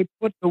how they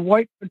put the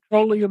white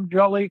petroleum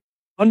jelly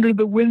under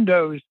the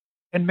windows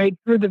and made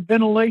sure the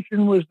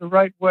ventilation was the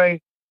right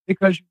way,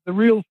 because the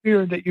real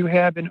fear that you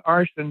have in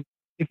arson,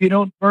 if you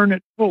don't burn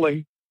it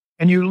fully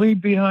and you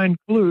leave behind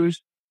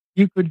clues,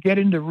 you could get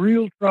into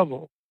real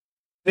trouble.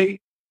 The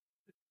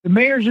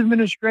mayor's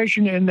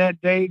administration in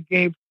that day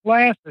gave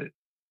classes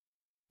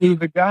to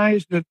the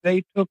guys that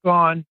they took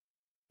on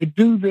to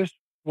do this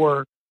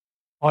work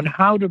on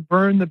how to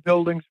burn the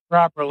buildings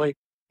properly.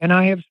 And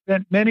I have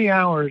spent many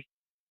hours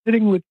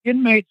sitting with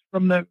inmates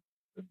from the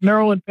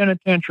Maryland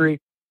Penitentiary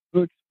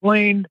who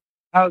explained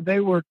how they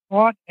were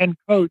taught and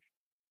coached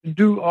to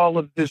do all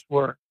of this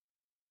work.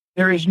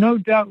 There is no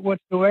doubt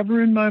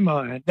whatsoever in my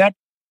mind that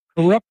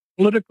corrupt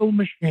political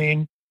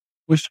machine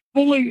was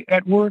fully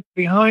at work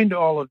behind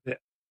all of this.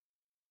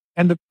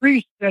 And the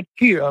priests at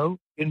Keogh,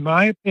 in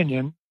my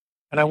opinion,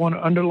 and I want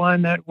to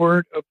underline that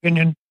word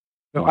opinion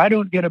So I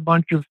don't get a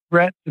bunch of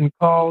threats and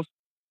calls.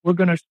 We're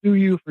going to sue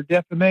you for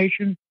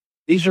defamation.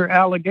 These are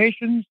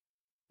allegations.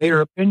 They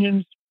are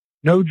opinions.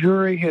 No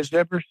jury has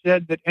ever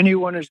said that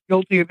anyone is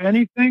guilty of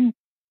anything.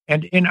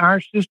 And in our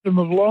system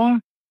of law,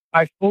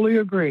 I fully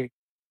agree.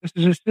 This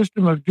is a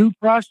system of due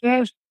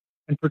process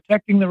and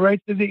protecting the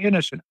rights of the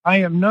innocent. I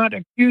am not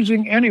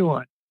accusing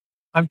anyone.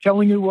 I'm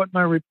telling you what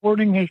my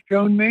reporting has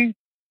shown me,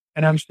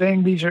 and I'm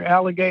saying these are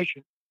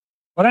allegations.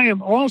 But I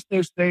am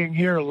also saying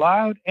here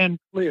loud and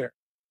clear,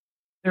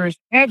 there is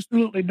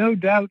absolutely no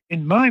doubt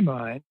in my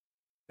mind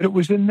that it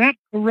was in that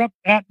corrupt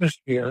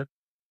atmosphere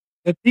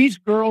that these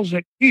girls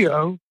at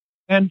Keogh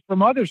and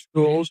from other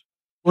schools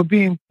were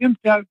being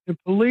pimped out to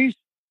police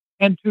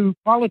and to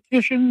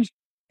politicians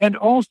and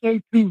also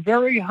to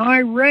very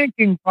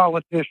high-ranking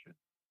politicians.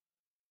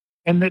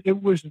 And that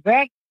it was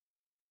that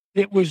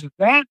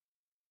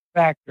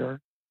factor,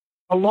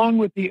 along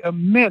with the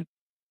immense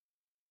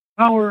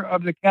power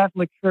of the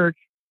Catholic Church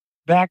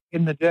back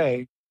in the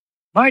day.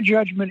 My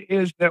judgment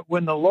is that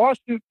when the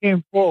lawsuit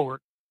came forward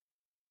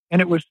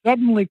and it was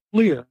suddenly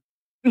clear,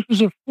 this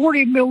was a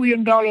 $40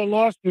 million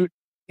lawsuit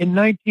in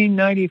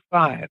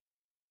 1995,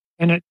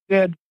 and it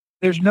said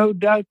there's no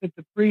doubt that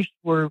the priests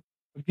were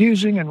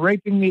abusing and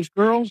raping these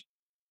girls,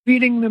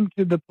 feeding them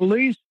to the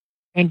police,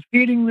 and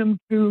feeding them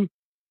to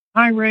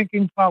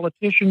high-ranking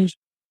politicians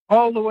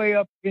all the way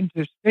up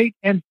into state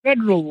and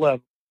federal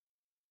level.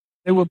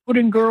 They were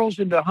putting girls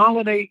into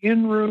Holiday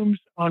Inn rooms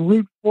on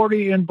Route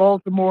 40 in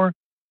Baltimore,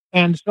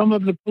 and some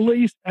of the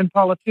police and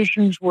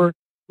politicians were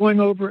going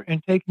over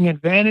and taking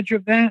advantage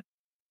of that.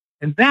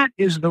 And that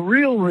is the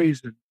real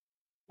reason,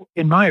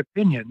 in my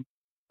opinion,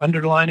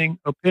 underlining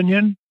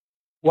opinion,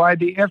 why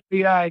the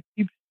FBI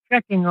keeps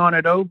checking on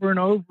it over and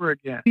over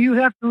again. You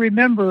have to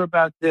remember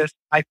about this,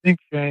 I think,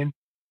 Shane.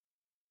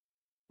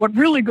 What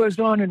really goes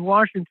on in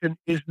Washington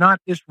is not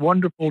this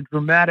wonderful,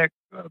 dramatic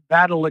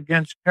battle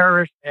against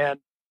terrorists and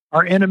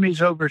our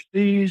enemies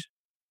overseas.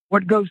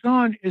 What goes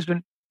on is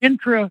an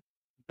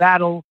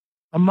intra-battle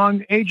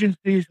among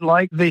agencies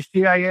like the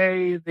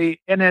CIA, the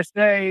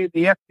NSA,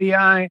 the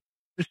FBI,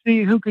 to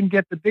see who can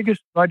get the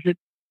biggest budget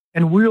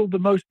and wield the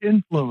most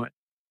influence.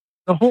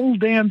 The whole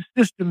damn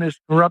system is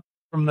corrupt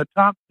from the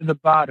top to the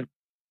bottom.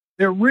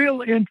 Their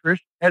real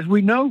interest, as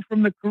we know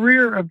from the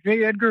career of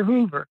J. Edgar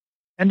Hoover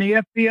and the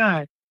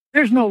FBI,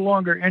 there's no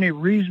longer any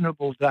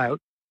reasonable doubt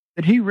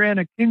that he ran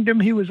a kingdom.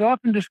 He was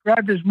often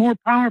described as more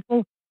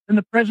powerful than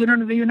the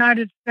President of the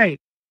United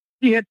States.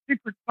 He had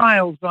secret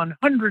files on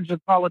hundreds of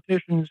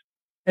politicians,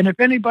 and if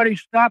anybody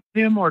stopped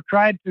him or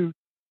tried to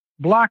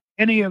block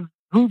any of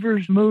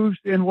Hoover's moves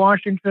in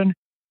Washington,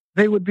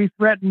 they would be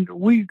threatened.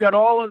 We've got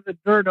all of the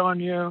dirt on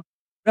you.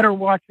 Better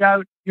watch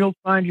out. You'll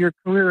find your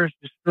career is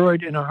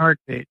destroyed in a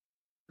heartbeat.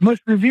 The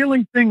most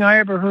revealing thing I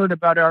ever heard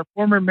about our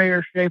former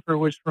Mayor Schaefer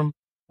was from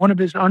one of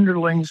his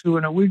underlings who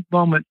in a weak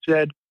moment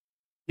said,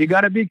 "You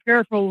got to be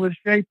careful with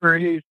Schaefer.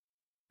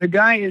 The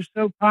guy is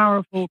so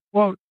powerful,"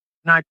 quote,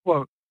 and I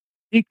quote,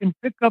 "he can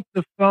pick up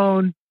the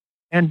phone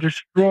and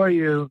destroy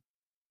you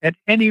at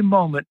any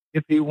moment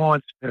if he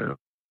wants to."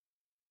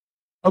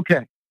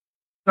 Okay,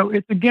 so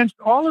it's against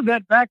all of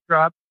that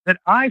backdrop that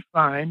I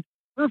find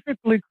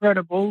perfectly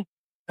credible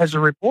as a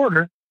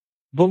reporter,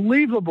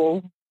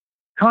 believable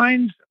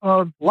kinds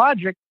of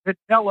logic that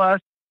tell us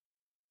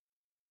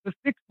the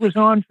fix was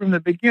on from the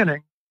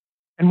beginning.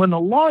 And when the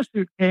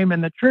lawsuit came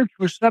and the church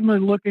was suddenly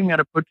looking at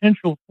a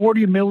potential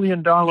 $40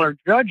 million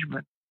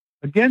judgment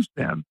against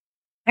them,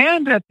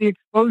 and at the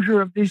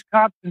exposure of these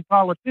cops and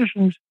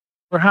politicians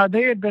for how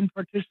they had been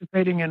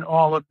participating in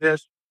all of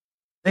this,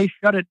 they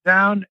shut it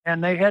down,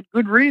 and they had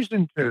good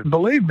reason to.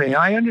 Believe me,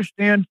 I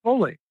understand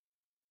fully.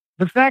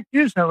 The fact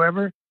is,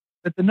 however,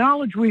 that the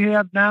knowledge we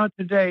have now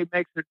today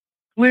makes it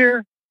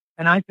clear,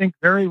 and I think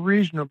very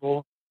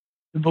reasonable,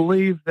 to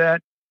believe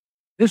that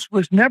this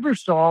was never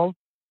solved,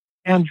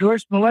 and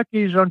Joyce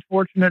Malecki's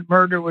unfortunate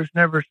murder was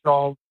never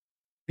solved,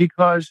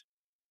 because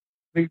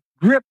the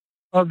grip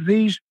of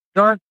these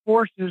dark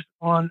forces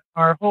on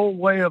our whole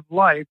way of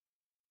life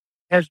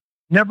has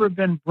never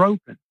been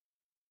broken.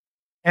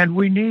 And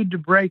we need to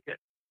break it.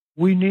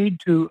 We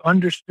need to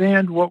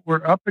understand what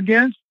we're up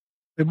against.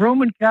 The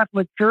Roman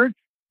Catholic Church,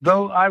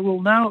 though I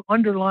will now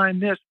underline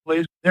this,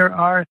 please, there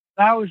are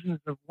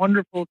thousands of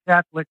wonderful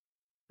Catholic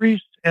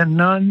priests and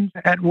nuns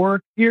at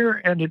work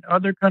here and in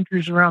other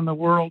countries around the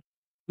world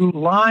whose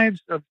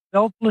lives of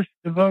selfless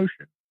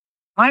devotion.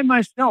 I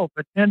myself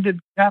attended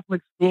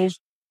Catholic schools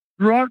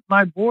throughout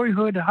my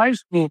boyhood, high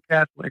school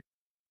Catholic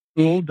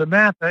school,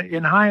 DeMatha,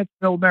 in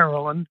Hyattsville,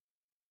 Maryland,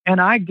 and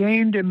I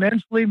gained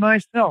immensely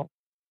myself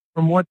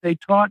from what they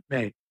taught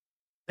me.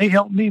 They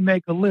helped me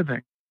make a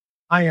living.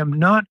 I am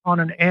not on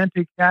an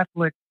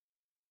anti-Catholic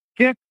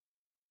kick.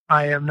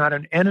 I am not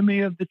an enemy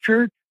of the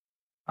church.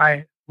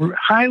 I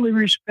highly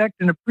respect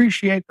and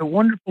appreciate the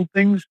wonderful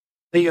things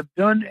they have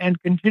done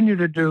and continue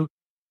to do.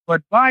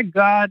 But by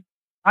God,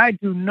 I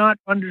do not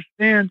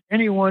understand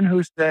anyone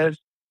who says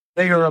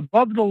they are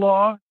above the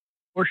law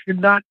or should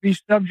not be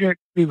subject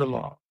to the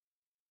law.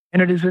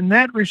 And it is in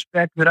that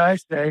respect that I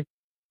say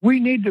we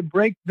need to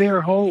break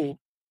their hold.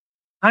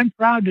 I'm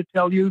proud to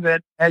tell you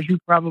that, as you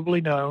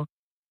probably know,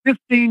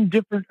 15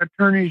 different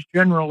attorneys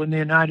general in the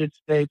United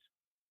States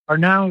are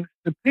now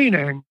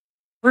subpoenaing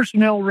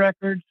personnel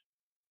records,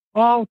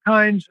 all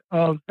kinds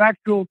of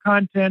factual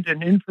content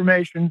and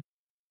information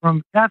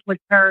from Catholic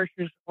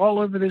parishes all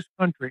over this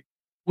country.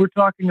 We're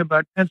talking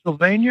about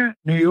Pennsylvania,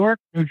 New York,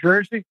 New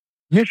Jersey,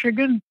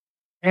 Michigan,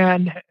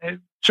 and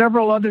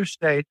several other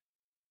states.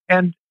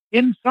 And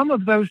in some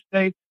of those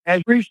states,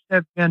 as priests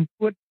have been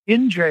put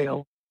in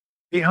jail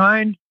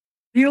behind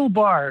steel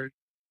bars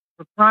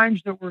for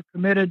crimes that were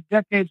committed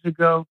decades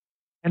ago.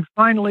 And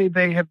finally,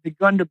 they have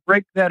begun to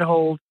break that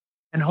hold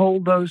and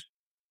hold those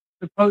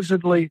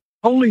supposedly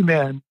holy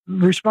men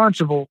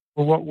responsible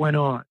for what went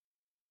on.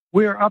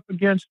 We are up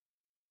against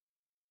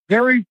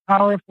very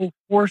powerful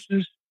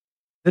forces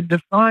that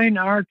define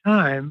our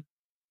time.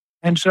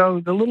 And so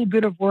the little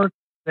bit of work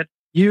that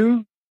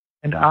you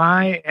and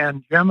I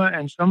and Gemma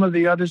and some of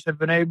the others have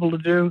been able to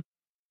do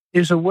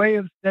is a way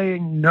of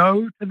saying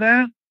no to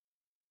that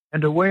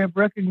and a way of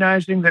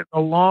recognizing that a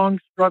long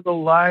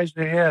struggle lies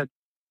ahead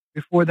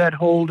before that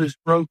hold is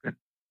broken.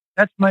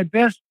 That's my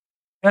best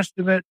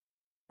estimate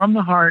from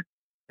the heart,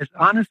 as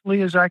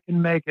honestly as I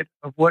can make it,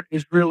 of what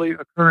is really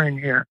occurring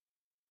here.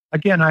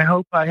 Again, I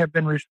hope I have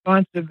been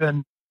responsive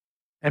and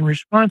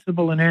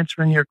responsible in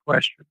answering your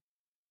question.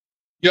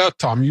 Yeah,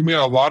 Tom, you made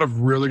a lot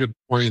of really good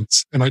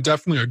points. And I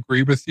definitely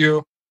agree with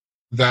you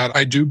that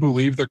I do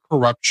believe that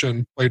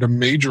corruption played a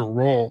major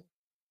role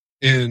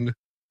in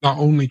not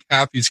only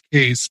Cathy's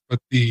case, but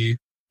the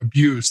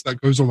abuse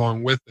that goes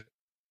along with it.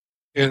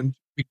 And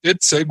we did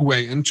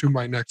segue into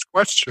my next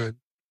question.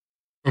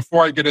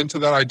 Before I get into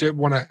that, I did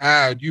want to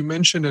add, you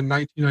mentioned in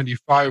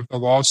 1995 the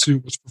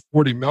lawsuit was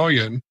for $40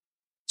 million.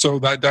 So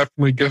that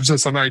definitely gives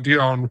us an idea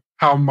on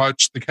how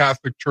much the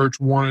Catholic Church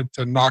wanted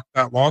to knock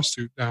that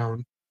lawsuit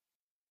down.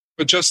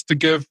 But just to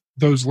give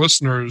those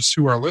listeners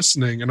who are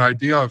listening an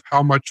idea of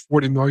how much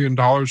 $40 million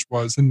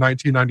was in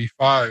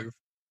 1995,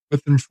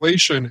 with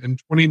inflation in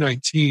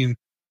 2019,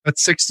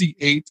 that's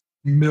 $68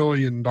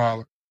 million.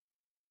 So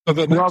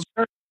the next,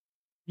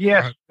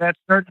 yes, that's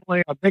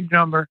certainly a big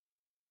number,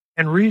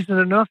 and reason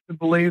enough to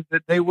believe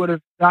that they would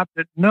have stopped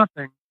at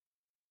nothing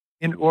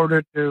in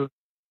order to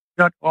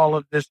shut all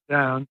of this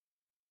down.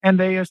 And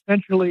they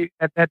essentially,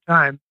 at that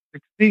time,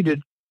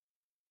 succeeded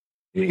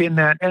in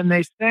that. And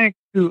they sank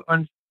to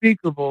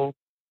unspeakable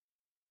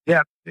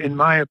depth, in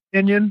my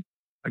opinion.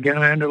 Again,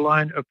 I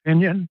underline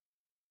opinion.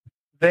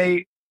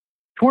 They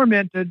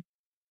tormented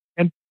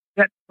and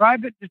set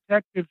private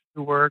detectives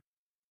to work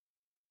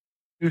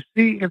to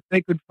see if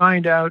they could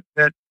find out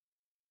that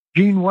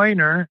Jean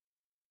Weiner,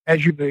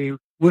 as you the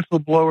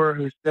whistleblower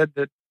who said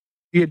that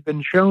he had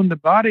been shown the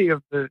body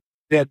of the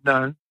dead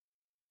nun,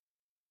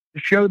 to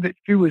show that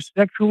she was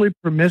sexually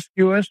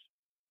promiscuous,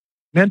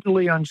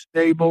 mentally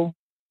unstable,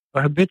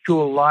 a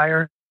habitual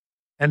liar,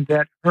 and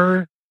that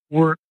her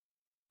work,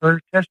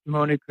 her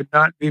testimony could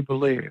not be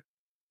believed.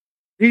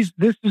 This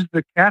is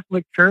the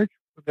Catholic Church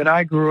that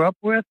I grew up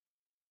with.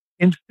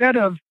 Instead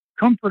of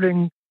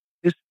comforting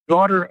this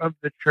daughter of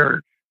the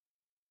church,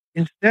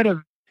 instead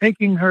of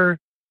taking her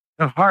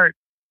to heart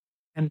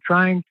and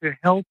trying to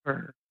help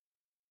her,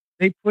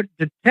 they put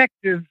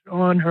detectives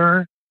on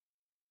her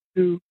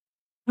to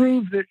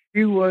prove that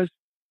she was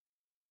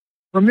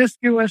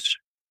promiscuous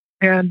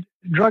and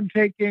drug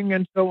taking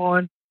and so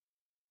on.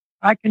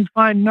 I can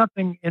find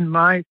nothing in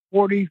my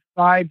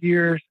 45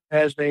 years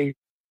as a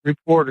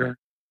reporter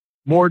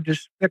more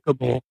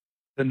despicable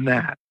than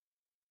that.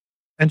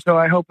 And so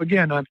I hope,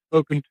 again, I've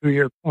spoken to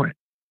your point.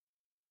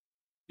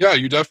 Yeah,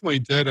 you definitely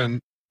did.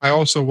 And I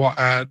also will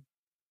add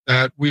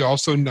that we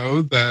also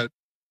know that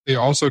they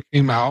also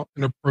came out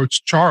and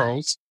approached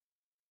Charles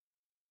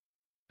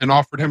and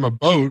offered him a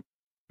boat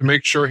to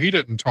make sure he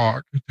didn't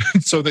talk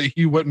so that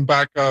he wouldn't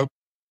back up,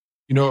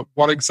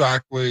 what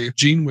exactly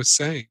Jean was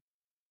saying.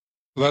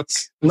 So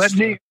that's let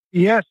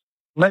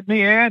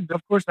me add,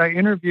 of course, I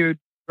interviewed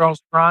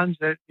Charles Franz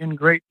in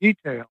great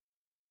detail.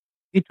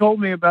 He told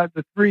me about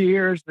the 3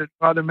 years that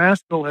Father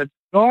Maskell had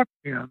stalked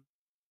him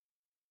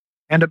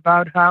and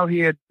about how he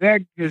had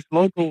begged his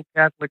local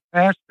Catholic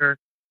pastor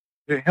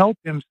to help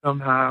him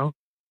somehow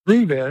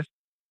through this,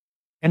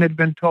 and had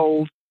been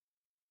told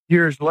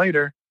years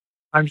later,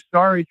 "I'm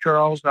sorry,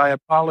 Charles, I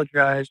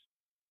apologize."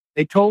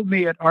 They told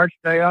me at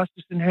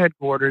Archdiocesan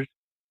headquarters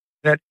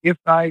that if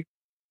I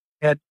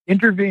had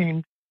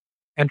intervened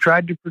and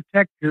tried to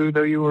protect you,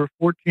 though you were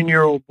a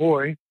 14-year-old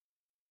boy,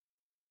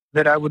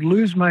 that I would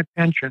lose my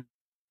pension.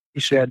 He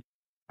said,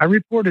 "I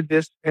reported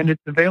this, and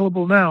it's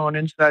available now on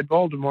Inside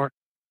Baltimore.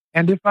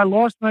 And if I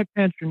lost my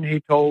pension," he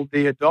told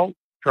the adult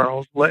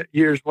Charles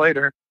years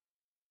later,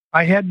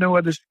 "I had no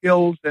other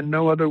skills and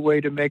no other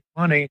way to make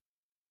money.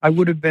 I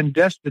would have been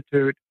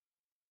destitute.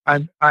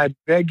 I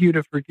beg you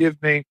to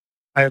forgive me.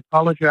 I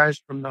apologize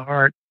from the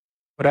heart,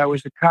 but I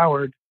was a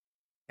coward,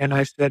 and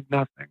I said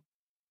nothing."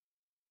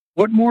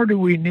 What more do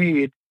we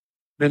need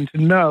than to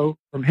know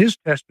from his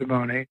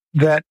testimony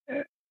that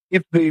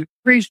if the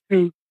priest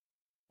who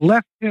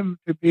left him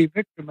to be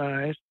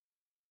victimized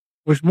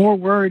was more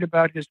worried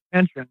about his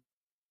pension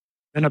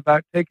than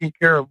about taking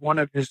care of one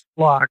of his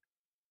flock.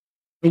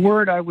 The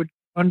word I would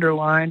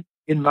underline,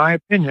 in my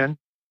opinion,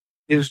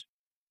 is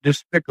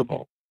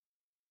despicable.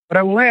 But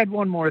I will add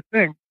one more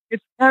thing.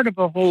 It's part of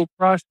a whole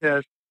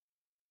process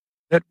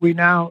that we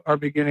now are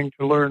beginning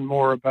to learn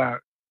more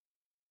about.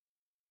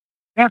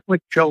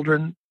 Catholic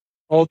children,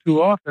 all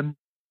too often,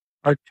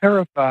 are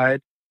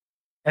terrified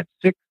at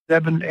 6,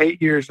 7,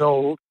 8 years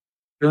old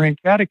during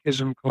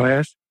catechism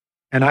class,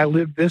 and I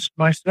lived this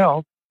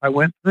myself. I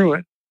went through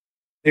it.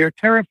 They are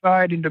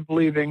terrified into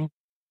believing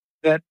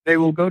that they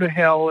will go to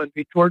hell and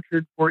be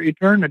tortured for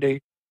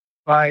eternity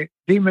by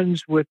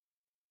demons with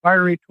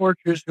fiery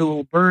torches who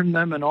will burn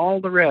them and all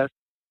the rest,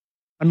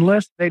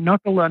 unless they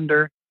knuckle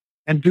under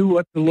and do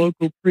what the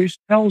local priest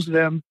tells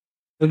them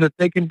so that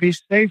they can be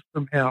safe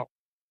from hell.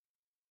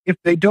 If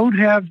they don't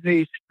have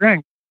the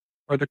strength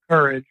or the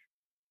courage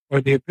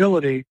or the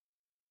ability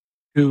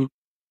to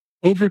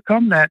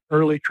overcome that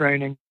early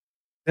training,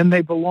 then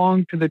they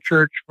belong to the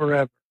church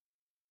forever.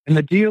 And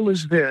the deal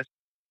is this.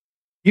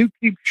 You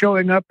keep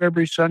showing up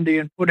every Sunday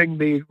and putting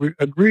the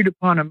agreed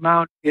upon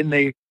amount in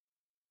the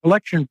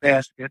collection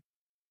basket,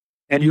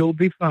 and you'll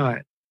be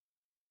fine.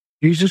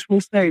 Jesus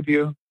will save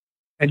you,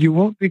 and you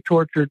won't be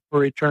tortured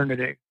for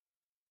eternity.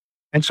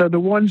 And so the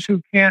ones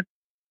who can't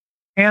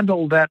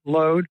handle that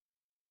load,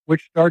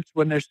 which starts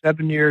when they're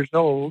 7 years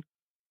old,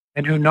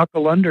 and who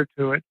knuckle under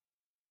to it,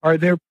 are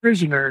their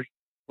prisoners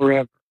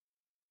forever.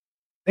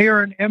 They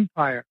are an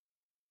empire.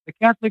 The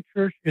Catholic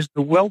Church is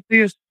the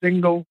wealthiest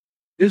single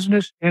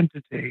business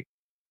entity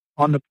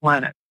on the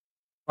planet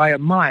by a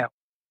mile.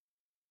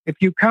 If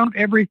you count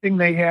everything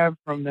they have,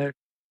 from the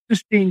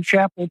Sistine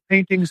Chapel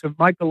paintings of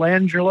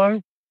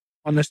Michelangelo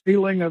on the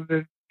ceiling of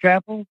the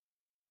chapel,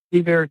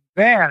 to their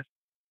vast,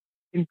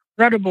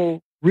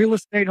 incredible real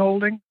estate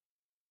holding,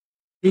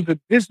 to the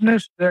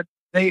business that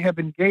they have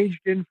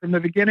engaged in from the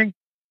beginning,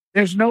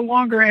 there's no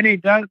longer any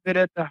doubt that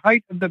at the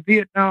height of the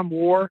Vietnam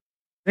War,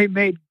 they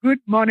made good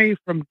money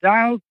from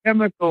Dow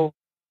Chemical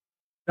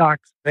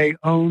stocks they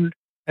owned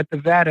at the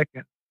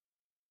Vatican.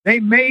 They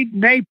made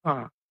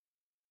napalm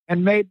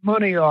and made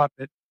money off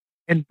it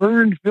and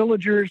burned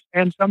villagers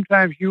and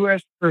sometimes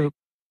U.S. troops.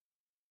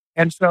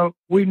 And so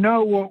we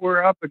know what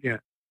we're up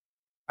against.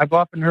 I've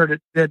often heard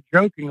it said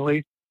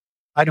jokingly,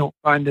 I don't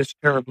find this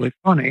terribly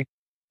funny,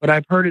 but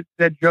I've heard it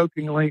said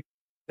jokingly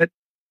that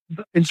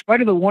in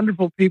spite of the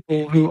wonderful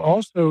people who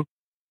also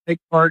take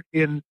part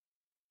in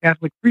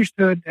Catholic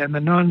priesthood and the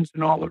nuns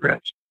and all the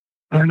rest,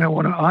 and I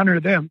want to honor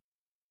them,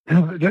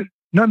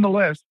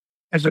 nonetheless,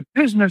 as a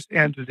business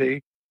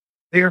entity,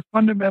 they are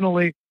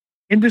fundamentally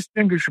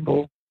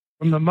indistinguishable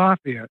from the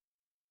mafia.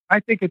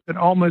 I think it's an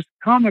almost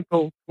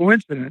comical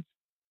coincidence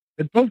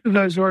that both of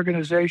those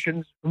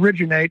organizations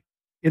originate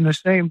in the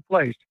same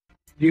place.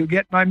 Do you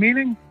get my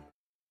meaning?